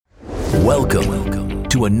Welcome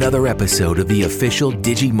to another episode of the official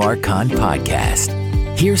DigiMarCon podcast.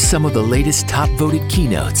 Here's some of the latest top-voted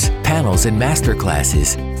keynotes, panels, and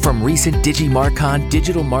masterclasses from recent DigiMarCon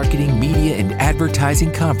digital marketing, media, and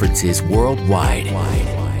advertising conferences worldwide.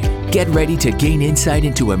 Get ready to gain insight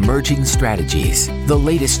into emerging strategies, the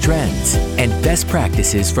latest trends, and best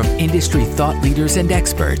practices from industry thought leaders and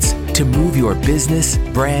experts to move your business,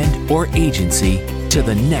 brand, or agency to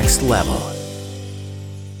the next level.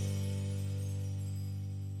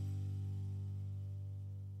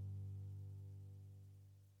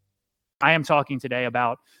 I am talking today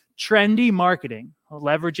about trendy marketing,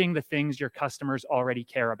 leveraging the things your customers already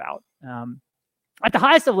care about. At the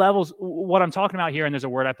highest of levels, what I'm talking about here, and there's a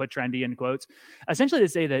word I put trendy in quotes, essentially to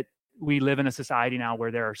say that we live in a society now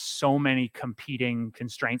where there are so many competing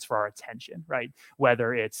constraints for our attention, right?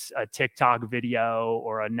 Whether it's a TikTok video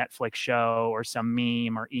or a Netflix show or some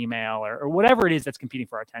meme or email or whatever it is that's competing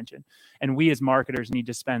for our attention. And we as marketers need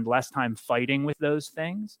to spend less time fighting with those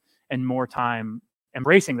things and more time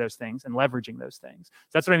embracing those things and leveraging those things.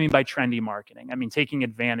 So that's what I mean by trendy marketing. I mean, taking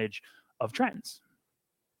advantage of trends.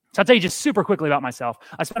 So I'll tell you just super quickly about myself.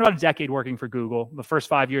 I spent about a decade working for Google. The first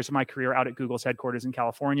 5 years of my career out at Google's headquarters in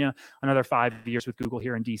California, another 5 years with Google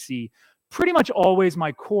here in DC. Pretty much always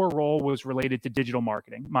my core role was related to digital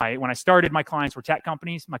marketing. When I started, my clients were tech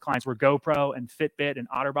companies. My clients were GoPro and Fitbit and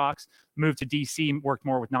OtterBox. Moved to DC, worked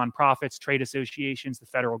more with nonprofits, trade associations, the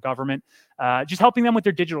federal government, just helping them with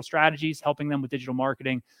their digital strategies, helping them with digital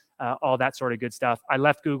marketing, all that sort of good stuff. I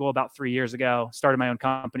left Google about 3 years ago, started my own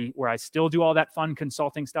company where I still do all that fun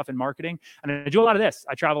consulting stuff in marketing. And I do a lot of this.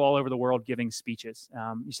 I travel all over the world giving speeches.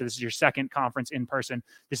 So this is your second conference in person.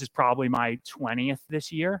 This is probably my 20th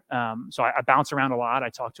this year. So I bounce around a lot. I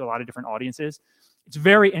talk to a lot of different audiences. It's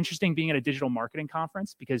very interesting being at a digital marketing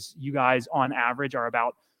conference because you guys on average are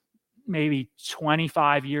about maybe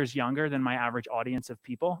 25 years younger than my average audience of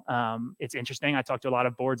people. It's interesting. I talk to a lot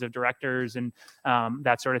of boards of directors and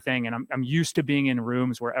that sort of thing. And I'm used to being in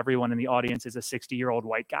rooms where everyone in the audience is a 60-year-old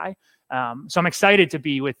white guy. So I'm excited to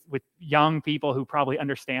be with young people who probably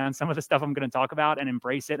understand some of the stuff I'm going to talk about and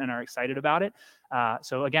embrace it and are excited about it.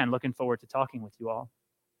 So again, looking forward to talking with you all.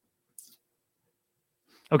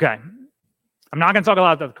 Okay. I'm not going to talk a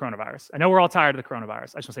lot about the coronavirus. I know we're all tired of the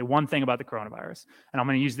coronavirus. I just want to say one thing about the coronavirus. And I'm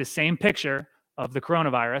going to use this same picture of the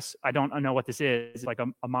coronavirus. I don't know what this is. It's like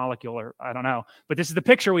a molecule or I don't know. But this is the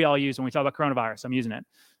picture we all use when we talk about coronavirus. I'm using it.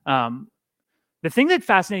 The thing that's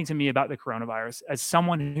fascinating to me about the coronavirus, as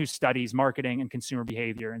someone who studies marketing and consumer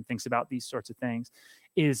behavior and thinks about these sorts of things,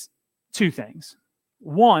 is two things.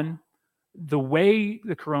 One, the way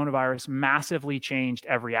the coronavirus massively changed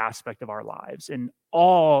every aspect of our lives and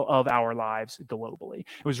all of our lives globally.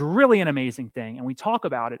 It was really an amazing thing. And we talk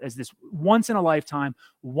about it as this once in a lifetime,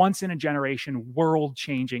 once in a generation,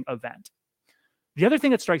 world-changing event. The other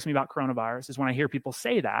thing that strikes me about coronavirus is when I hear people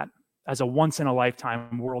say that as a once in a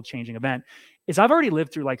lifetime world-changing event, is I've already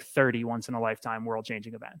lived through like 30 once in a lifetime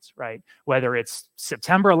world-changing events, right? Whether it's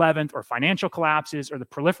September 11th or financial collapses or the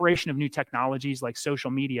proliferation of new technologies like social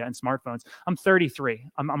media and smartphones. I'm 33.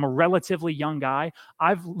 I'm a relatively young guy.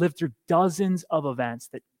 I've lived through dozens of events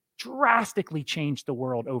that drastically changed the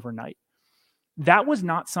world overnight. That was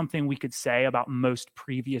not something we could say about most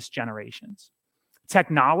previous generations.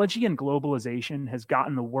 Technology and globalization has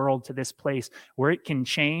gotten the world to this place where it can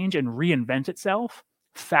change and reinvent itself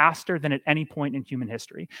faster than at any point in human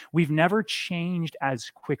history. We've never changed as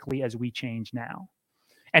quickly as we change now.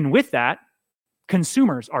 And with that,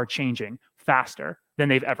 consumers are changing faster than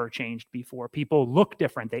they've ever changed before. People look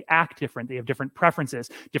different, they act different, they have different preferences,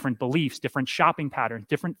 different beliefs, different shopping patterns,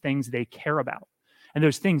 different things they care about. And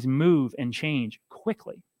those things move and change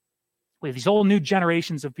quickly. We have these whole new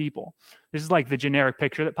generations of people. This is like the generic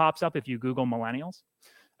picture that pops up if you Google millennials.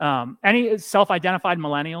 Any self-identified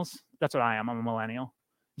millennials? That's what I am. I'm a millennial.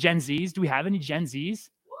 Gen Zs. Do we have any Gen Zs?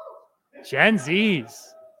 Gen Zs.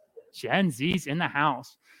 Gen Zs in the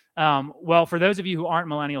house. Well, for those of you who aren't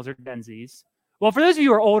millennials or Gen Zs, well, for those of you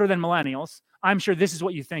who are older than millennials, I'm sure this is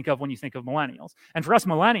what you think of when you think of millennials. And for us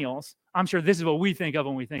millennials, I'm sure this is what we think of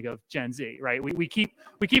when we think of Gen Z, right? We keep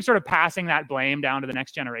sort of passing that blame down to the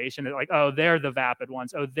next generation. They're like, oh, they're the vapid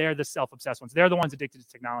ones. Oh, they're the self-obsessed ones. They're the ones addicted to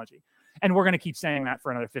technology. And we're going to keep saying that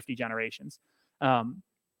for another 50 generations.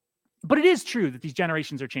 But it is true that these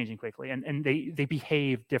generations are changing quickly and they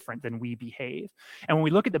behave different than we behave. And when we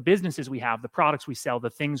look at the businesses we have, the products we sell, the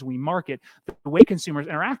things we market, the way consumers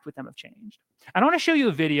interact with them have changed. And I want to show you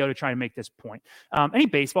a video to try to make this point. Any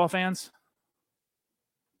baseball fans?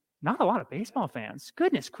 Not a lot of baseball fans.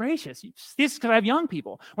 Goodness gracious. This is because I have young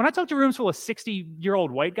people. When I talk to rooms full of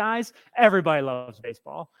 60-year-old white guys, everybody loves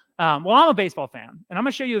baseball. Well, I'm a baseball fan, and I'm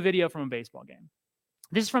going to show you a video from a baseball game.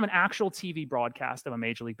 This is from an actual TV broadcast of a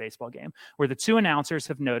Major League Baseball game where the two announcers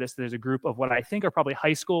have noticed there's a group of what I think are probably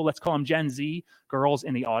high school, let's call them Gen Z girls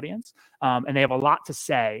in the audience. And they have a lot to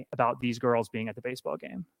say about these girls being at the baseball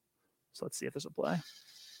game. So let's see if this will play.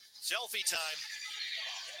 Selfie time.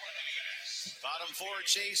 Bottom four,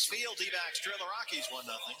 Chase Field. D-backs trail the Rockies 1-0.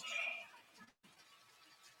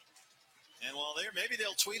 And while they're, maybe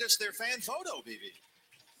they'll tweet us their fan photo, BB.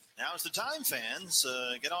 Now's the time, fans.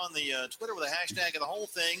 Get on the Twitter with a hashtag of the whole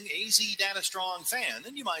thing, AZ-Strong-Fan.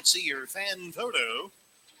 Then you might see your fan photo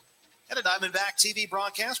at a Diamondback TV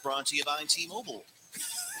broadcast brought to you by T-Mobile.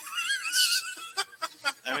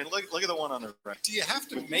 I mean, look at the one on the right. Do you have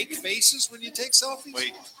to make faces when you take selfies?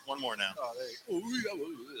 Wait, one more now. Oh, there you go.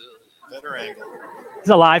 Better angle. It's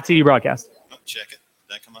a live TV broadcast. Oh, check it.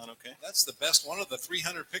 Did that come out okay? That's the best one of the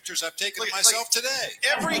 300 pictures I've taken of myself today.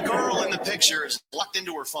 Every girl in the picture is locked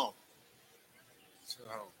into her phone.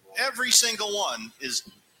 Oh, every single one is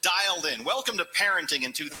dialed in. Welcome to parenting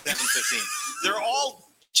in 2015. They're all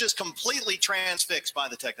just completely transfixed by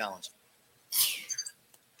the technology.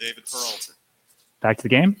 David Peralta. Back to the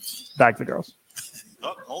game. Back to the girls.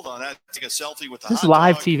 Oh, hold on. I take a selfie with the This is hot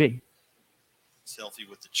live dog. TV. Selfie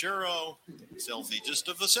with the churro. Selfie just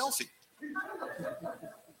of a selfie. I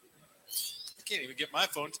can't even get my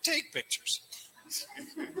phone to take pictures.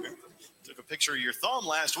 Took a picture of your thumb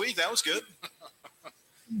last week. That was good.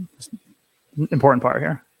 Important part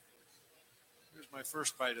here. Here's my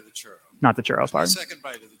first bite of the churro. Not the churro My part. second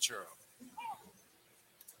bite of the churro.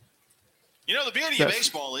 You know, the beauty of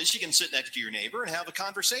baseball is you can sit next to your neighbor and have a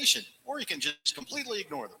conversation, or you can just completely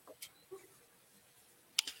ignore them.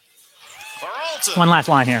 Peralta. One last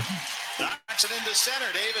line here. Knocks it into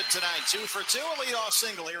center. David tonight, 2 for 2, a leadoff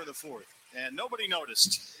single here in the fourth. And nobody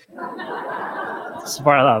noticed. This is the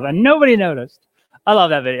part I love. And nobody noticed. I love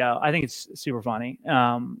that video. I think it's super funny.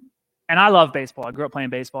 And I love baseball. I grew up playing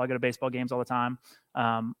baseball. I go to baseball games all the time.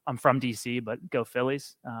 I'm from DC, but go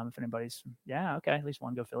Phillies. If anybody's, okay, at least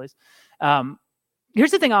one, go Phillies.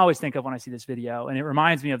 Here's the thing I always think of when I see this video, and it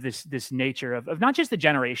reminds me of this nature of not just the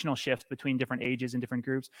generational shift between different ages and different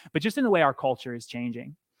groups, but just in the way our culture is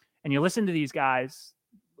changing. And you listen to these guys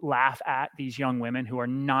laugh at these young women who are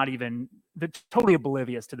they're totally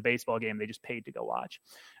oblivious to the baseball game they just paid to go watch.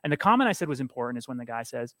 And the comment I said was important is when the guy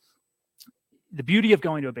says, the beauty of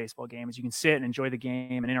going to a baseball game is you can sit and enjoy the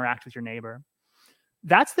game and interact with your neighbor.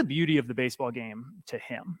 That's the beauty of the baseball game to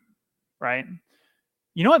him, right?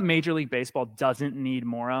 You know what Major League Baseball doesn't need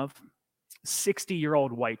more of?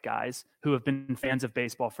 60-year-old white guys who have been fans of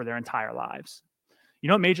baseball for their entire lives. You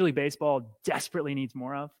know what Major League Baseball desperately needs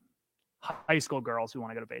more of? High school girls who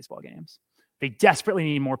want to go to baseball games. They desperately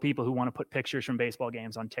need more people who want to put pictures from baseball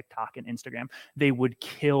games on TikTok and Instagram. They would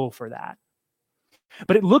kill for that.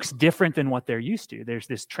 But it looks different than what they're used to. There's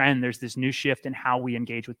this trend, there's this new shift in how we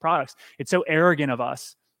engage with products. It's so arrogant of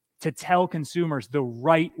us to tell consumers the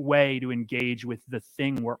right way to engage with the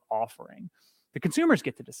thing we're offering. The consumers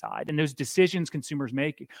get to decide, and those decisions consumers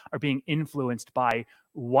make are being influenced by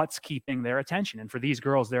what's keeping their attention. And for these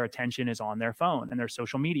girls, their attention is on their phone and their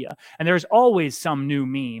social media. And there's always some new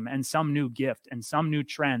meme and some new gift and some new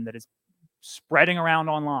trend that is spreading around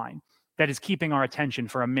online that is keeping our attention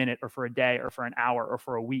for a minute or for a day or for an hour or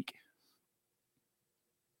for a week.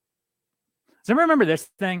 Does anyone remember this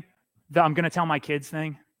thing, the I'm going to tell my kids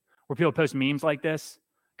thing, where people post memes like this?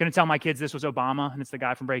 Going to tell my kids this was Obama and it's the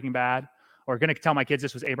guy from Breaking Bad. Or going to tell my kids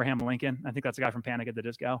this was Abraham Lincoln. I think that's the guy from Panic at the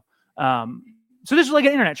Disco. So this is like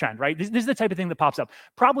an internet trend, right? This is the type of thing that pops up.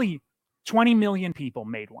 Probably 20 million people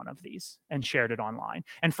made one of these and shared it online.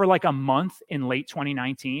 And for like a month in late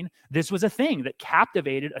 2019, this was a thing that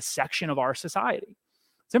captivated a section of our society.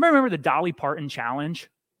 Does anybody remember the Dolly Parton challenge?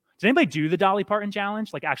 Does anybody do the Dolly Parton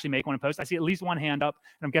challenge? Like actually make one and post? I see at least one hand up,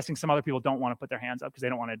 and I'm guessing some other people don't want to put their hands up because they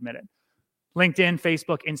don't want to admit it. LinkedIn,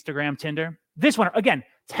 Facebook, Instagram, Tinder. This one, again,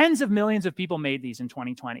 tens of millions of people made these in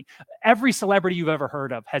 2020. Every celebrity you've ever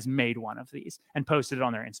heard of has made one of these and posted it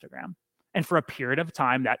on their Instagram. And for a period of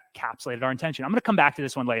time, that capsulated our attention. I'm going to come back to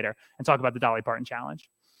this one later and talk about the Dolly Parton challenge.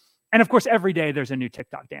 And of course, every day there's a new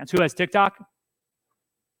TikTok dance. Who has TikTok?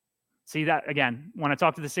 See that, again, when I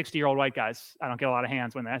talk to the 60-year-old white guys, I don't get a lot of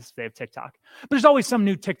hands when they have TikTok. But there's always some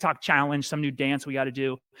new TikTok challenge, some new dance we got to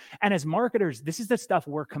do. And as marketers, this is the stuff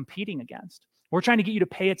we're competing against. We're trying to get you to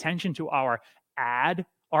pay attention to our ad,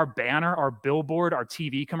 our banner, our billboard, our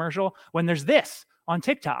TV commercial, when there's this on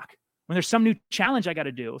TikTok, when there's some new challenge I got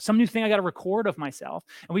to do, some new thing I got to record of myself.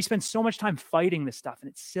 And we spend so much time fighting this stuff, and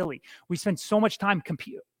it's silly. We spend so much time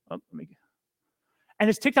competing. And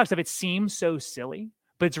this TikTok stuff, it seems so silly,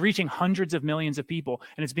 but it's reaching hundreds of millions of people.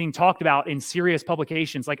 And it's being talked about in serious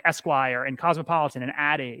publications like Esquire and Cosmopolitan and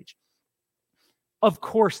Ad Age. Of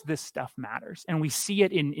course, this stuff matters. And we see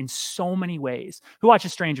it in so many ways. Who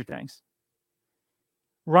watches Stranger Things?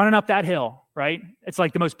 Running Up That Hill, right? It's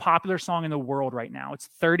like the most popular song in the world right now. It's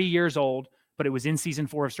 30 years old, but it was in season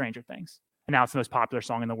 4 of Stranger Things. And now it's the most popular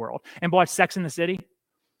song in the world. And watch Sex and the City.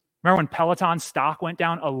 Remember when Peloton stock went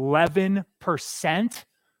down 11%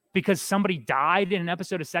 because somebody died in an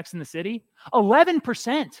episode of Sex and the City?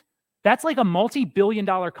 11%. That's like a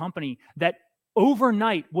multi-billion-dollar company that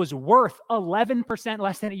overnight was worth 11%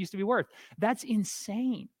 less than it used to be worth. That's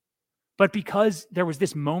insane. But because there was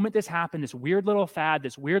this moment, this happened, this weird little fad,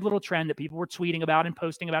 this weird little trend that people were tweeting about and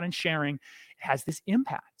posting about and sharing, it has this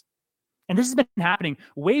impact. And this has been happening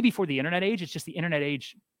way before the internet age. It's just the internet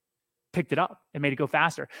age picked it up and made it go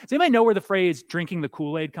faster. Does anybody know where the phrase drinking the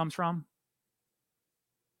Kool-Aid comes from?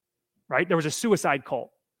 Right? There was a suicide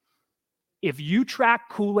cult. If you track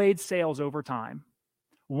Kool-Aid sales over time,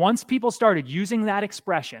 once people started using that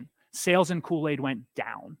expression, sales in Kool-Aid went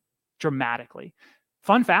down dramatically.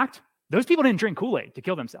 Fun fact, those people didn't drink Kool-Aid to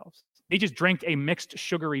kill themselves. They just drank a mixed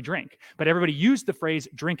sugary drink. But everybody used the phrase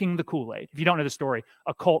drinking the Kool-Aid. If you don't know the story,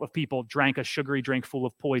 a cult of people drank a sugary drink full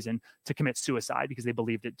of poison to commit suicide because they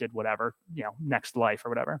believed it did whatever, next life or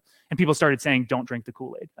whatever. And people started saying, don't drink the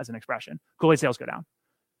Kool-Aid as an expression. Kool-Aid sales go down.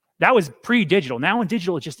 That was pre-digital. Now in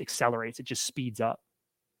digital, it just accelerates. It just speeds up.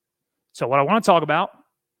 So what I want to talk about,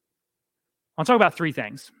 I'll talk about 3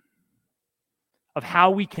 things of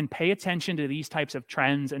how we can pay attention to these types of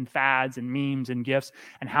trends and fads and memes and GIFs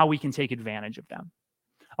and how we can take advantage of them.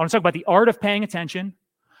 I want to talk about the art of paying attention.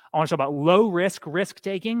 I want to talk about low risk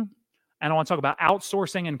taking. And I want to talk about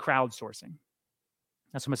outsourcing and crowdsourcing.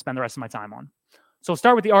 That's what I'm going to spend the rest of my time on. So we'll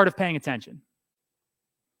start with the art of paying attention.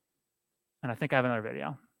 And I think I have another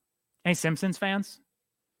video. Any Simpsons fans?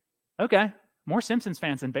 Okay. More Simpsons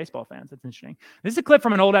fans than baseball fans. That's interesting. This is a clip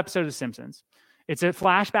from an old episode of The Simpsons. It's a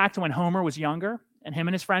flashback to when Homer was younger, and him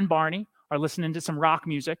and his friend Barney are listening to some rock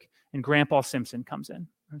music, and Grandpa Simpson comes in.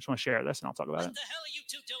 I just want to share this, and I'll talk about it. What the hell are you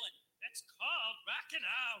two doing? That's called rocking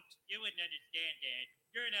out. You wouldn't understand, Dad.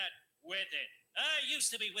 You're not with it. I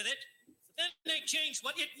used to be with it. But then they changed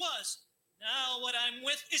what it was. Now what I'm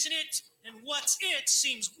with isn't it, and what's it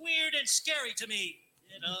seems weird and scary to me.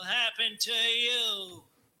 It'll happen to you.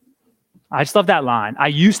 I just love that line. I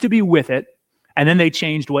used to be with it, and then they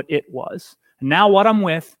changed what it was. And now what I'm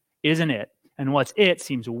with isn't it, and what's it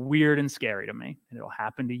seems weird and scary to me, and it'll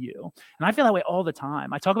happen to you. And I feel that way all the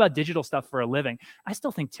time. I talk about digital stuff for a living. I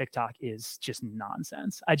still think TikTok is just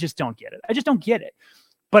nonsense. I just don't get it.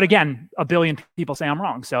 But again, a billion people say I'm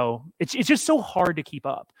wrong. So it's just so hard to keep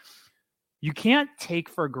up. You can't take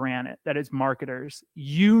for granted that as marketers,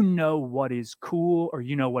 you know what is cool, or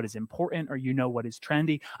you know what is important, or you know what is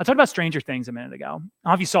trendy. I talked about Stranger Things a minute ago. I don't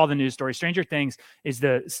know if you saw the news story. Stranger Things is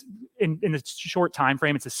in the short time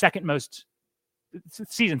frame, it's the second most,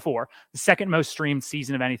 season 4, the second most streamed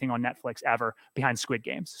season of anything on Netflix ever, behind Squid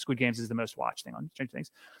Games. Squid Games is the most watched thing on Stranger Things.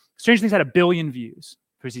 Stranger Things had 1 billion views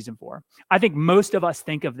for season 4. I think most of us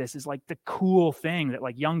think of this as like the cool thing that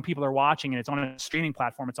like young people are watching, and it's on a streaming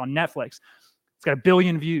platform. It's on Netflix. It's got 1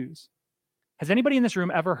 billion views. Has anybody in this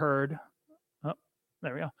room ever heard,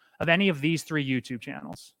 there we go, of any of these 3 YouTube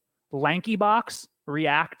channels? Lanky Box,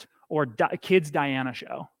 React, or Kids Diana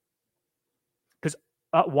Show? Because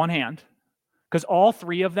one hand, because all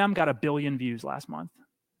 3 of them got 1 billion views last month.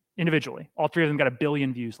 Individually, all 3 of them got 1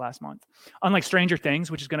 billion views last month. Unlike Stranger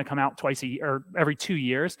Things, which is going to come out twice a year or every 2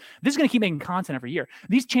 years, this is going to keep making content every year.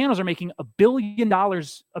 These channels are making $1 billion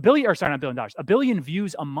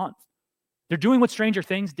views a month. They're doing what Stranger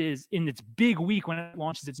Things did in its big week when it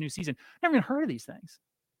launches its new season. Never even heard of these things.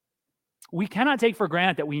 We cannot take for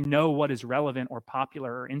granted that we know what is relevant or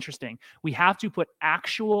popular or interesting. We have to put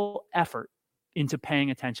actual effort into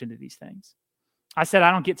paying attention to these things. I said,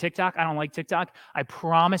 I don't get TikTok. I don't like TikTok. I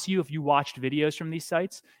promise you, if you watched videos from these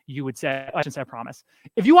sites, you would say, I shouldn't say I promise.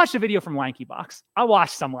 If you watched a video from Lanky Box, I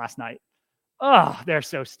watched some last night. Oh, they're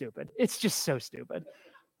so stupid. It's just so stupid.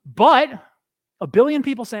 But 1 billion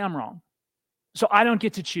people say I'm wrong. So I don't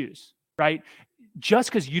get to choose, right? Just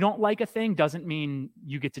because you don't like a thing doesn't mean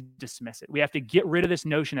you get to dismiss it. We have to get rid of this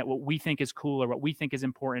notion that what we think is cool or what we think is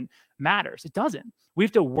important matters. It doesn't. We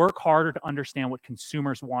have to work harder to understand what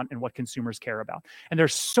consumers want and what consumers care about. And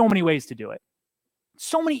there's so many ways to do it.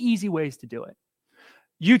 So many easy ways to do it.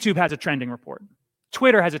 YouTube has a trending report.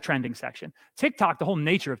 Twitter has a trending section. TikTok, the whole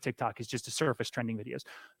nature of TikTok is just to surface trending videos.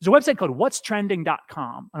 There's a website called whatstrending.com. I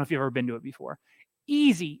don't know if you've ever been to it before.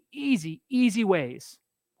 Easy ways.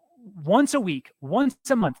 Once a week, once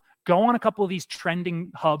a month, Go on a couple of these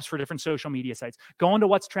trending hubs for different social media sites. Go on to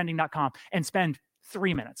whatstrending.com and spend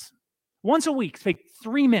 3 minutes. Once a week, take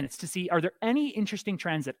 3 minutes to see, are there any interesting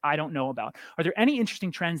trends that I don't know about? Are there any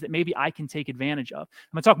interesting trends that maybe I can take advantage of?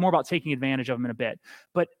 I'm going to talk more about taking advantage of them in a bit.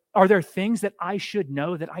 But are there things that I should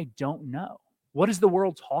know that I don't know? What is the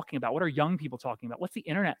world talking about? What are young people talking about? What's the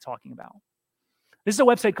internet talking about? This is a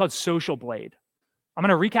website called Social Blade. I'm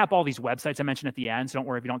going to recap all these websites I mentioned at the end, so don't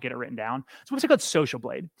worry if you don't get it written down. It's a website called Social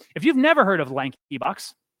Blade. If you've never heard of Lanky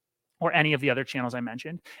Bucks or any of the other channels I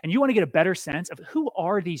mentioned, and you want to get a better sense of who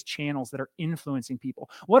are these channels that are influencing people,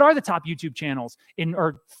 what are the top YouTube channels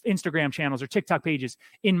or Instagram channels or TikTok pages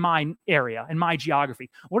in my area, in my geography?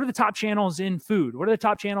 What are the top channels in food? What are the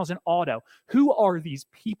top channels in auto? Who are these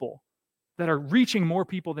people that are reaching more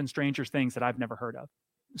people than Stranger Things that I've never heard of?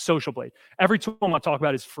 Social Blade. Every tool I'm going to talk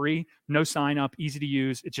about is free, no sign up, easy to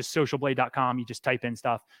use. It's just socialblade.com. You just type in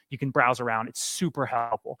stuff. You can browse around. It's super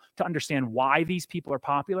helpful to understand why these people are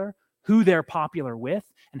popular, who they're popular with,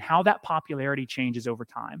 and how that popularity changes over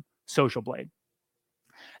time. Social Blade.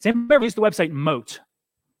 Has anybody ever used the website Moat?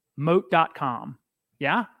 Moat.com.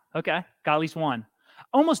 Yeah? Okay. Got at least one.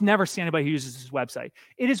 Almost never see anybody who uses this website.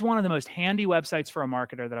 It is one of the most handy websites for a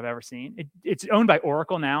marketer that I've ever seen. It's owned by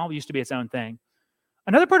Oracle now. It used to be its own thing.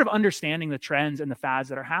 Another part of understanding the trends and the fads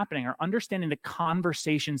that are happening are understanding the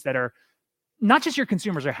conversations that are not just your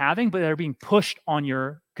consumers are having, but that are being pushed on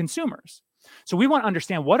your consumers. So we want to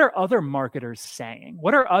understand, what are other marketers saying?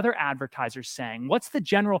 What are other advertisers saying? What's the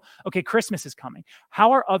general, okay, Christmas is coming.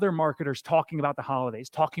 How are other marketers talking about the holidays,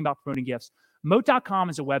 talking about promoting gifts?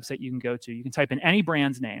 Moat.com is a website you can go to. You can type in any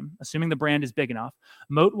brand's name, assuming the brand is big enough.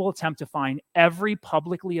 Moat will attempt to find every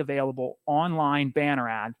publicly available online banner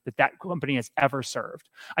ad that company has ever served.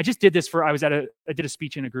 I just did this I did a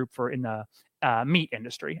speech in a group in the meat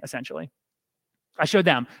industry, essentially. I showed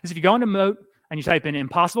them is if you go into Moat and you type in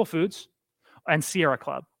Impossible Foods and Sierra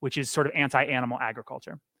Club, which is sort of anti-animal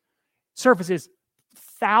agriculture, surfaces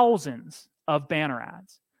thousands of banner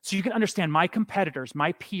ads. So you can understand my competitors,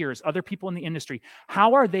 my peers, other people in the industry.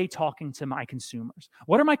 How are they talking to my consumers?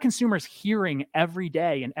 What are my consumers hearing every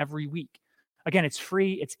day and every week? Again, it's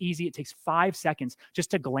free, it's easy. It takes 5 seconds just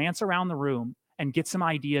to glance around the room and get some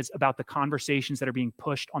ideas about the conversations that are being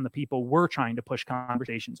pushed on the people we're trying to push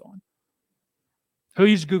conversations on. Who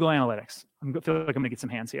uses Google Analytics? I feel like I'm going to get some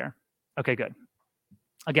hands here. Okay, good.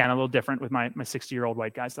 Again, a little different with my 60-year-old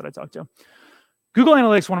white guys that I talk to. Google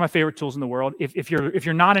Analytics, one of my favorite tools in the world. If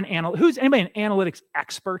you're not an analyst, who's anybody an analytics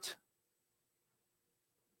expert?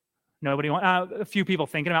 Nobody. A few people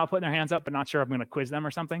thinking about putting their hands up, but not sure if I'm going to quiz them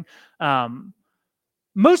or something.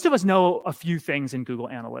 Most of us know a few things in Google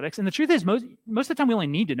Analytics, and the truth is, most of the time we only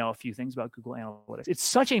need to know a few things about Google Analytics. It's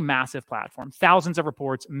such a massive platform, thousands of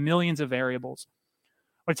reports, millions of variables.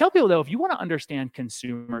 But I tell people, though, if you want to understand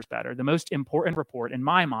consumers better, the most important report in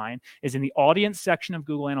my mind is in the audience section of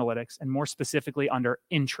Google Analytics, and more specifically under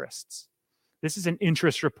interests. This is an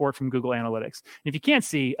interest report from Google Analytics. And if you can't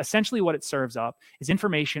see, essentially what it serves up is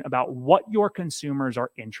information about what your consumers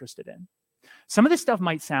are interested in. Some of this stuff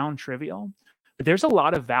might sound trivial, but there's a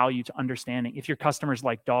lot of value to understanding if your customers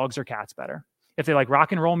like dogs or cats better, if they like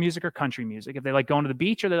rock and roll music or country music, if they like going to the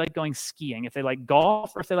beach or they like going skiing, if they like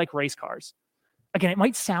golf or if they like race cars. Again, it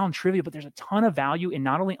might sound trivial, but there's a ton of value in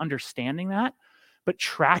not only understanding that, but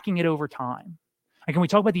tracking it over time. And when we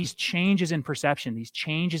talk about these changes in perception, these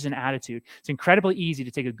changes in attitude, it's incredibly easy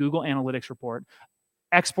to take a Google Analytics report,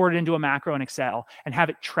 export it into a macro in Excel, and have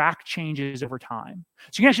it track changes over time.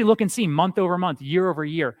 So you can actually look and see month over month, year over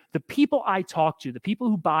year, the people I talk to, the people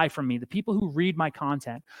who buy from me, the people who read my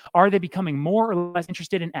content, are they becoming more or less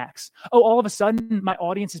interested in X? Oh, all of a sudden, my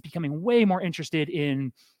audience is becoming way more interested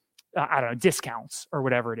in discounts or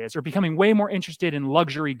whatever it is, or becoming way more interested in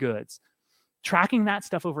luxury goods. Tracking that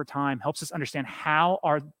stuff over time helps us understand how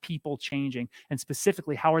are people changing, and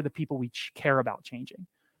specifically, how are the people we care about changing.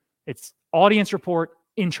 It's audience report,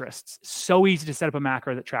 interests. So easy to set up a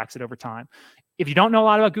macro that tracks it over time. If you don't know a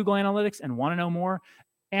lot about Google Analytics and want to know more,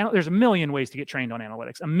 there's a million ways to get trained on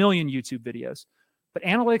analytics, a million YouTube videos. But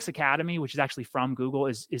Analytics Academy, which is actually from Google,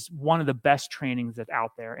 is one of the best trainings that's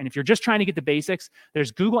out there. And if you're just trying to get the basics,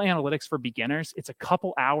 there's Google Analytics for beginners. It's a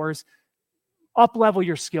couple hours, up-level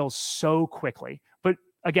your skills so quickly. But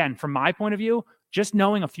again, from my point of view, just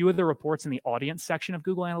knowing a few of the reports in the audience section of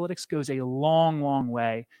Google Analytics goes a long, long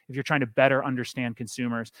way if you're trying to better understand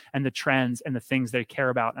consumers and the trends and the things they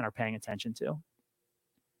care about and are paying attention to.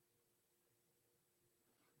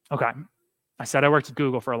 Okay. I said I worked at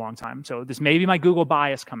Google for a long time, so this may be my Google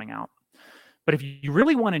bias coming out. But if you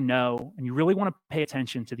really want to know and you really want to pay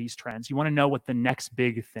attention to these trends, you want to know what the next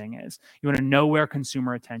big thing is. You want to know where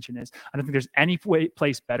consumer attention is. I don't think there's any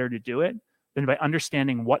place better to do it than by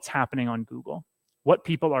understanding what's happening on Google, what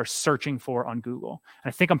people are searching for on Google.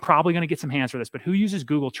 And I think I'm probably going to get some hands for this, but who uses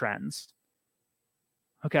Google Trends?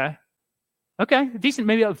 Okay, decent,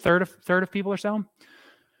 maybe a third of people or so.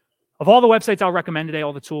 Of all the websites I'll recommend today,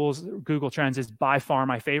 all the tools, Google Trends is by far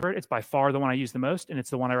my favorite. It's by far the one I use the most, and it's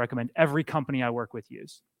the one I recommend every company I work with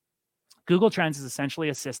use. Google Trends is essentially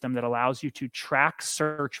a system that allows you to track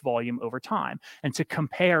search volume over time and to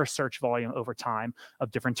compare search volume over time of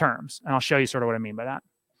different terms. And I'll show you sort of what I mean by that.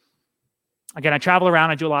 Again, I travel around.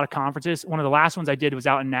 I do a lot of conferences. One of the last ones I did was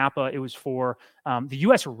out in Napa. It was for the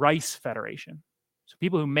U.S. Rice Federation. So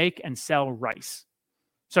people who make and sell rice.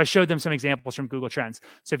 So I showed them some examples from Google Trends.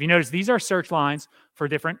 So if you notice, these are search lines for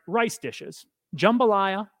different rice dishes: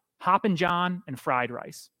 jambalaya, Hoppin' John, and fried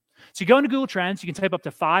rice. So you go into Google Trends, you can type up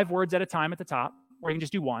to 5 words at a time at the top, or you can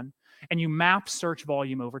just do one, and you map search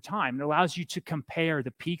volume over time. It allows you to compare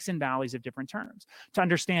the peaks and valleys of different terms to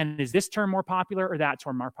understand, is this term more popular or that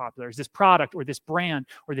term more popular? Is this product or this brand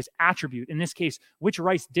or this attribute? In this case, which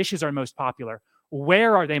rice dishes are most popular?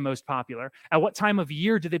 Where are they most popular? At what time of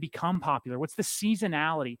year do they become popular? What's the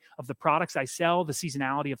seasonality of the products I sell, the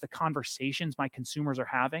seasonality of the conversations my consumers are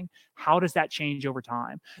having? How does that change over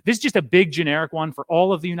time? This is just a big generic one for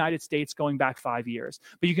all of the United States going back 5 years,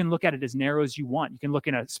 but you can look at it as narrow as you want. You can look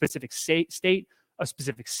in a specific state, a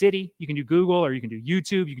specific city. You can do Google, or you can do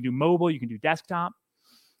YouTube, you can do mobile, you can do desktop.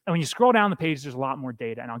 And when you scroll down the page, there's a lot more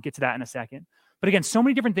data, and I'll get to that in a second. But again, so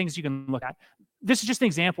many different things you can look at. This is just an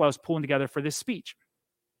example I was pulling together for this speech.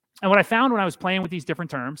 And what I found when I was playing with these different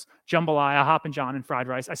terms, jambalaya, Hoppin' John, and fried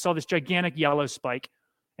rice, I saw this gigantic yellow spike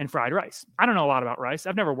in fried rice. I don't know a lot about rice.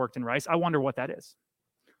 I've never worked in rice. I wonder what that is.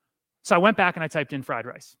 So I went back and I typed in fried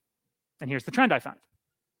rice. And here's the trend I found.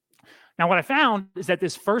 Now, what I found is that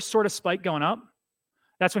this first sort of spike going up,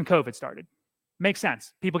 that's when COVID started. Makes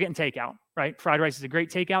sense. People getting takeout, right? Fried rice is a great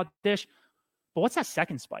takeout dish. But what's that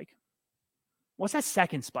second spike? What's that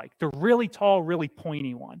second spike? The really tall, really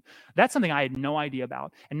pointy one. That's something I had no idea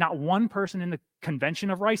about. And not one person in the convention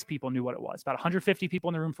of rice people knew what it was. About 150 people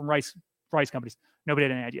in the room from rice companies. Nobody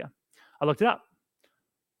had any idea. I looked it up.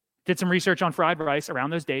 Did some research on fried rice around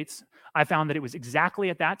those dates. I found that it was exactly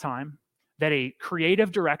at that time that a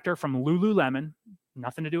creative director from Lululemon,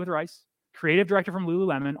 nothing to do with rice, creative director from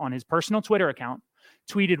Lululemon on his personal Twitter account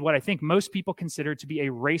tweeted what I think most people consider to be a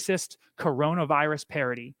racist coronavirus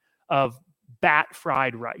parody of bat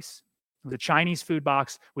fried rice. It was a Chinese food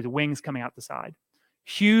box with wings coming out the side.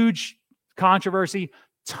 Huge controversy,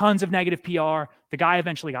 tons of negative PR. The guy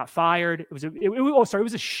eventually got fired. It was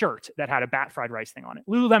a shirt that had a bat fried rice thing on it.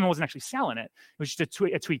 Lululemon wasn't actually selling it. It was just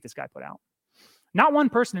a tweet this guy put out. Not one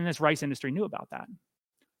person in this rice industry knew about that.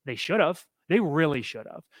 They should have. They really should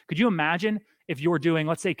have. Could you imagine if you were doing,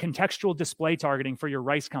 let's say, contextual display targeting for your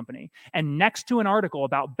rice company, and next to an article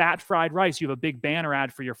about bat fried rice, you have a big banner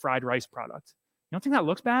ad for your fried rice product? You don't think that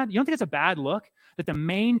looks bad? You don't think it's a bad look? That the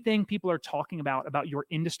main thing people are talking about your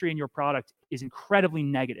industry and your product is incredibly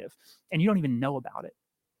negative, and you don't even know about it.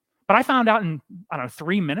 But I found out in,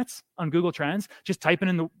 3 minutes on Google Trends, just typing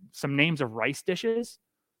in some names of rice dishes.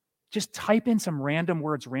 Just type in some random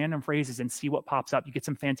words, random phrases, and see what pops up. You get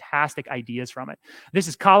some fantastic ideas from it. This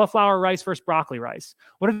is cauliflower rice versus broccoli rice.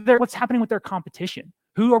 What's happening with their competition?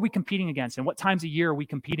 Who are we competing against, and what times a year are we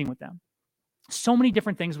competing with them? So many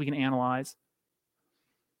different things we can analyze.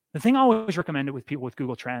 The thing I always recommend it with people with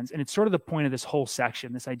Google Trends, and it's sort of the point of this whole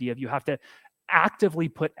section, this idea of you have to actively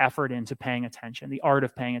put effort into paying attention, the art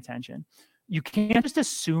of paying attention. You can't just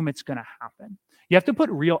assume it's going to happen. You have to put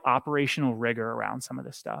real operational rigor around some of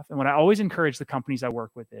this stuff. And what I always encourage the companies I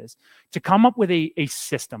work with is to come up with a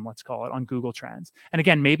system, let's call it, on Google Trends. And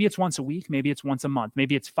again, maybe it's once a week, maybe it's once a month,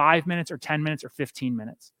 maybe it's 5 minutes or 10 minutes or 15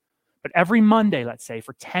 minutes. But every Monday, let's say,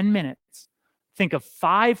 for 10 minutes, think of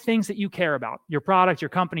 5 things that you care about: your product, your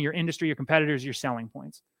company, your industry, your competitors, your selling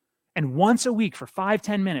points. And once a week for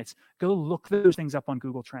 5-10 minutes, go look those things up on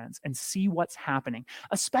Google Trends and see what's happening.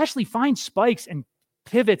 Especially find spikes and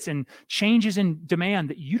pivots and changes in demand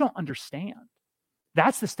that you don't understand.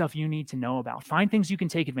 That's the stuff you need to know about. Find things you can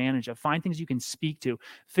take advantage of. Find things you can speak to.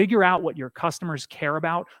 Figure out what your customers care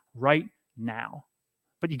about right now.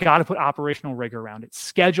 But you got to put operational rigor around it.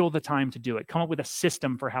 Schedule the time to do it. Come up with a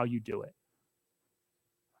system for how you do it.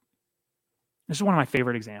 This is one of my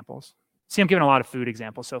favorite examples. See, I'm giving a lot of food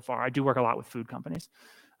examples so far. I do work a lot with food companies.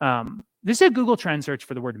 This is a Google Trend search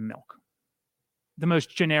for the word milk, the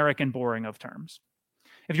most generic and boring of terms.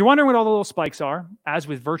 If you're wondering what all the little spikes are, as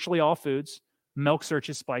with virtually all foods, milk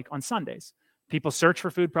searches spike on Sundays. People search for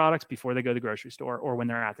food products before they go to the grocery store or when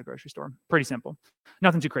they're at the grocery store. Pretty simple.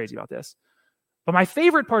 Nothing too crazy about this. But my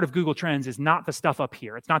favorite part of Google Trends is not the stuff up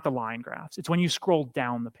here. It's not the line graphs. It's when you scroll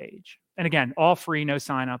down the page. And again, all free, no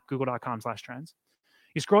sign up, google.com/trends.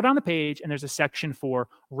 You scroll down the page and there's a section for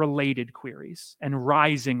related queries and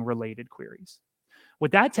rising related queries.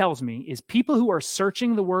 What that tells me is people who are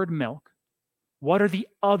searching the word milk, what are the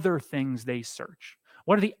other things they search?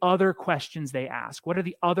 What are the other questions they ask? What are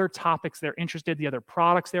the other topics they're interested in, the other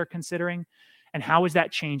products they're considering? And how is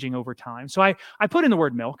that changing over time? So I put in the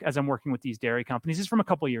word milk as I'm working with these dairy companies. This is from a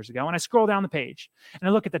couple of years ago. And I scroll down the page and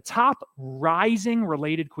I look at the top rising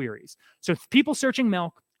related queries. So people searching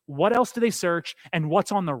milk, what else do they search? And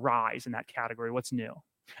what's on the rise in that category? What's new?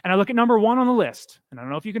 And I look at number 1 on the list. And I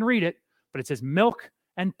don't know if you can read it, but it says milk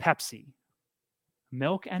and Pepsi.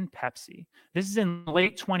 Milk and Pepsi. This is in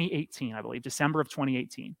late 2018, I believe, December of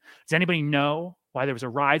 2018. Does anybody know why there was a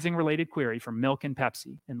rising related query for milk and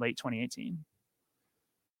Pepsi in late 2018?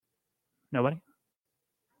 Nobody?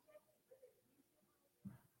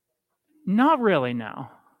 Not really, no.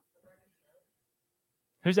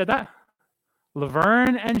 Who said that?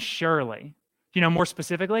 Laverne and Shirley. Do you know more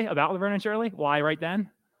specifically about Laverne and Shirley? Why right then?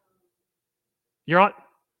 You're on.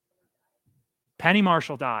 Penny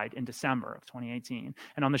Marshall died in December of 2018.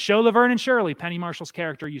 And on the show Laverne and Shirley, Penny Marshall's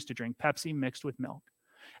character used to drink Pepsi mixed with milk.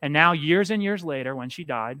 And now, years and years later, when she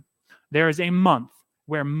died, there is a month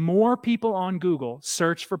where more people on Google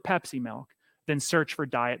search for Pepsi milk than search for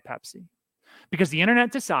Diet Pepsi. Because the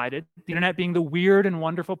internet decided, the internet being the weird and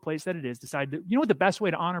wonderful place that it is, decided that, you know what the best way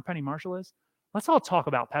to honor Penny Marshall is? Let's all talk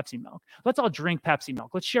about Pepsi milk. Let's all drink Pepsi milk.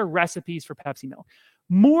 Let's share recipes for Pepsi milk.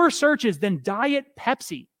 More searches than Diet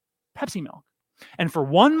Pepsi milk. And for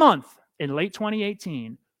 1 month in late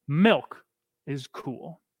 2018, milk is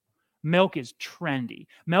cool. Milk is trendy.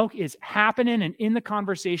 Milk is happening and in the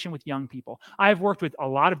conversation with young people. I've worked with a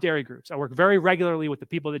lot of dairy groups. I work very regularly with the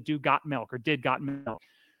people that do Got Milk or did Got Milk.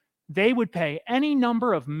 They would pay any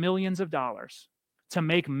number of millions of dollars to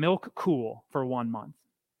make milk cool for 1 month.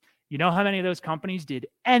 You know how many of those companies did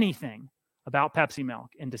anything about Pepsi milk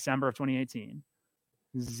in December of 2018?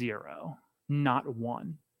 0. Not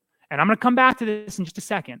one. And I'm going to come back to this in just a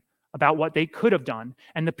second about what they could have done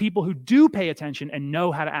and the people who do pay attention and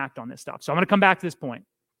know how to act on this stuff. So I'm going to come back to this point,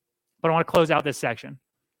 but I want to close out this section.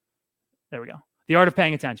 There we go. The art of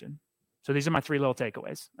paying attention. So these are my 3 little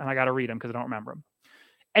takeaways, and I got to read them because I don't remember them.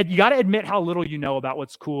 And you got to admit how little you know about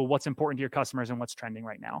what's cool, what's important to your customers, and what's trending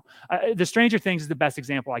right now. The Stranger Things is the best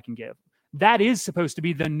example I can give. That is supposed to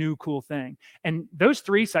be the new cool thing. And those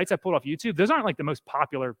 3 sites I pulled off YouTube, those aren't like the most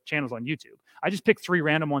popular channels on YouTube. I just picked 3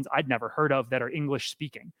 random ones I'd never heard of that are English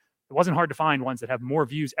speaking. It wasn't hard to find ones that have more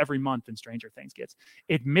views every month than Stranger Things gets.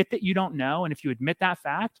 Admit that you don't know. And if you admit that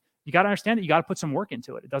fact, you got to understand that you got to put some work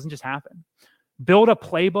into it. It doesn't just happen. Build a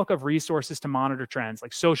playbook of resources to monitor trends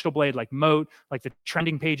like Social Blade, like Moat, like the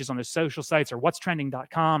trending pages on the social sites or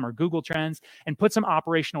what'strending.com or Google Trends, and put some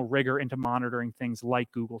operational rigor into monitoring things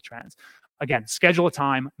like Google Trends. Again, schedule a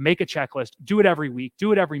time, make a checklist, do it every week,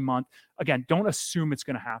 do it every month. Again, don't assume it's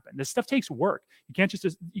going to happen. This stuff takes work. You can't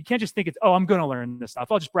just think it's, oh, I'm going to learn this stuff.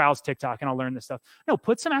 I'll just browse TikTok and I'll learn this stuff. No,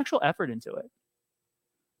 put some actual effort into it.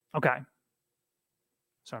 Okay.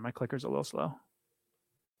 Sorry, my clicker's a little slow.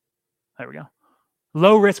 There we go.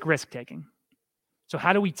 Low risk taking. So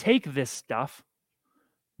how do we take this stuff,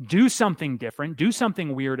 do something different, do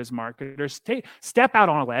something weird as marketers, step out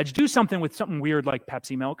on a ledge, do something with something weird like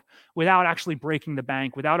Pepsi milk without actually breaking the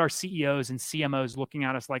bank, without our CEOs and CMOs looking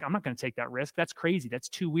at us like, I'm not going to take that risk. That's crazy. That's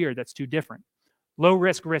too weird. That's too different. Low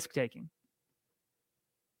risk taking.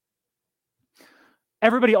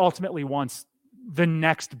 Everybody ultimately wants the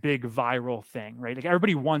next big viral thing, right? Like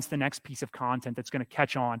everybody wants the next piece of content that's going to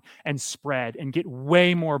catch on and spread and get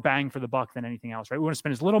way more bang for the buck than anything else, right? We want to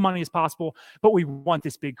spend as little money as possible, but we want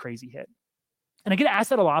this big crazy hit. And I get asked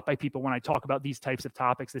that a lot by people when I talk about these types of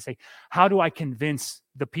topics. They say, how do I convince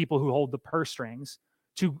the people who hold the purse strings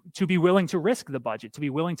to be willing to risk the budget, to be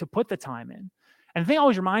willing to put the time in? And the thing I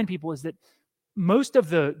always remind people is that most of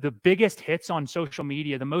the biggest hits on social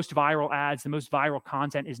media, the most viral ads, the most viral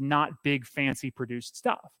content is not big, fancy produced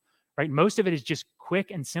stuff, right? Most of it is just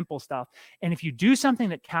quick and simple stuff. And if you do something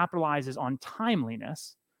that capitalizes on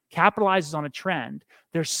timeliness, capitalizes on a trend,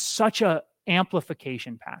 there's such a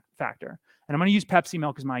amplification factor. And I'm going to use Pepsi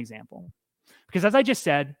milk as my example. Because as I just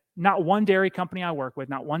said, not one dairy company I work with,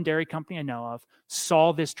 not one dairy company I know of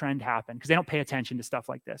saw this trend happen because they don't pay attention to stuff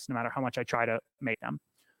like this, no matter how much I try to make them.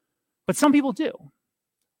 But some people do.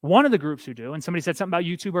 One of the groups who do, and somebody said something about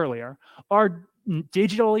YouTube earlier, are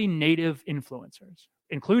digitally native influencers,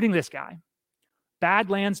 including this guy.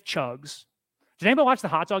 Badlands Chugs Did anybody watch the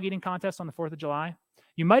hot dog eating contest on the 4th of July?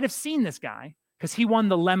 You might have seen this guy because he won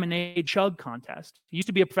the lemonade chug contest. He used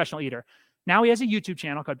to be a professional eater. Now he has a YouTube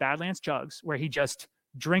channel called Badlands Chugs where he just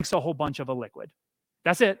drinks a whole bunch of a liquid.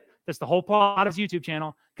 That's it. That's the whole plot of his YouTube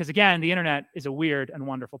channel because, again, the internet is a weird and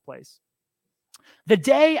wonderful place. The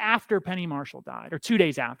day after Penny Marshall died, or 2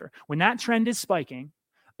 days after, when that trend is spiking,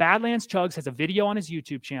 Badlands Chugs has a video on his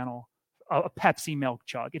YouTube channel, a Pepsi milk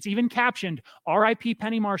chug. It's even captioned, RIP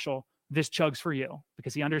Penny Marshall, this chug's for you,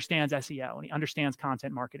 because he understands SEO and he understands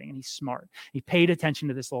content marketing and he's smart. He paid attention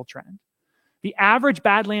to this little trend. The average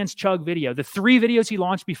Badlands Chug video, the 3 videos he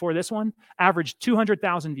launched before this one, averaged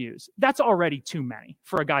 200,000 views. That's already too many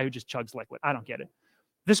for a guy who just chugs liquid. I don't get it.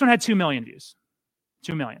 This one had 2 million views.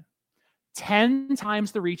 2 million. 10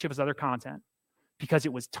 times the reach of his other content because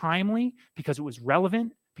it was timely, because it was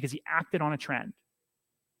relevant, because he acted on a trend.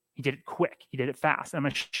 He did it quick. He did it fast. And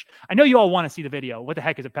I know you all want to see the video. What the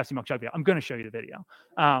heck is a Pepsi Milk Chug video? I'm going to show you the video.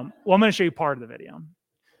 I'm going to show you part of the video.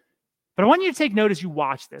 But I want you to take note as you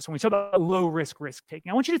watch this. When we talk about low risk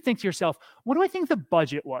taking, I want you to think to yourself, what do I think the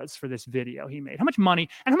budget was for this video he made? How much money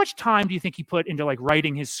and how much time do you think he put into like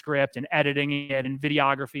writing his script and editing it and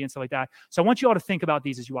videography and stuff like that? So I want you all to think about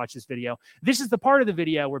these as you watch this video. This is the part of the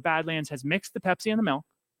video where Badlands has mixed the Pepsi and the milk,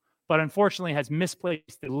 but unfortunately has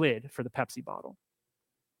misplaced the lid for the Pepsi bottle.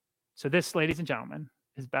 So this, ladies and gentlemen,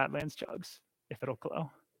 is Badlands Chugs, if it'll glow.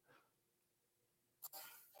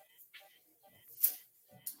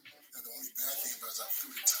 The only bad thing about it is I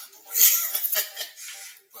threw the top away.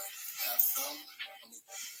 But have some,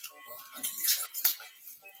 I can mix it up this way.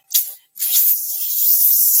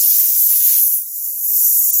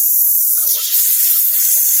 That wasn't,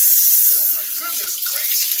 oh my goodness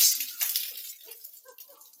gracious.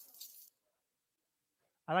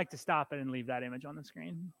 I like to stop it and leave that image on the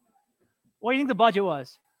screen. What do you think the budget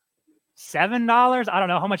was? $7? I don't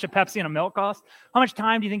know how much a Pepsi and a milk cost. How much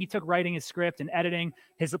time do you think he took writing his script and editing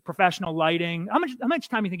his professional lighting? How much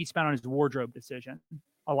time do you think he spent on his wardrobe decision?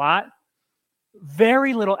 A lot.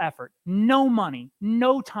 Very little effort. No money.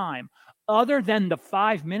 No time. Other than the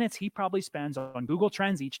 5 minutes he probably spends on Google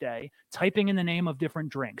Trends each day, typing in the name of different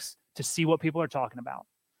drinks to see what people are talking about.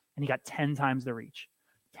 And he got 10 times the reach.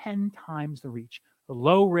 10 times the reach.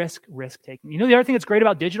 Low risk taking. You know the other thing that's great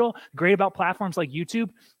about digital, great about platforms like YouTube?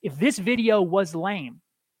 If this video was lame,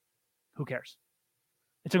 who cares?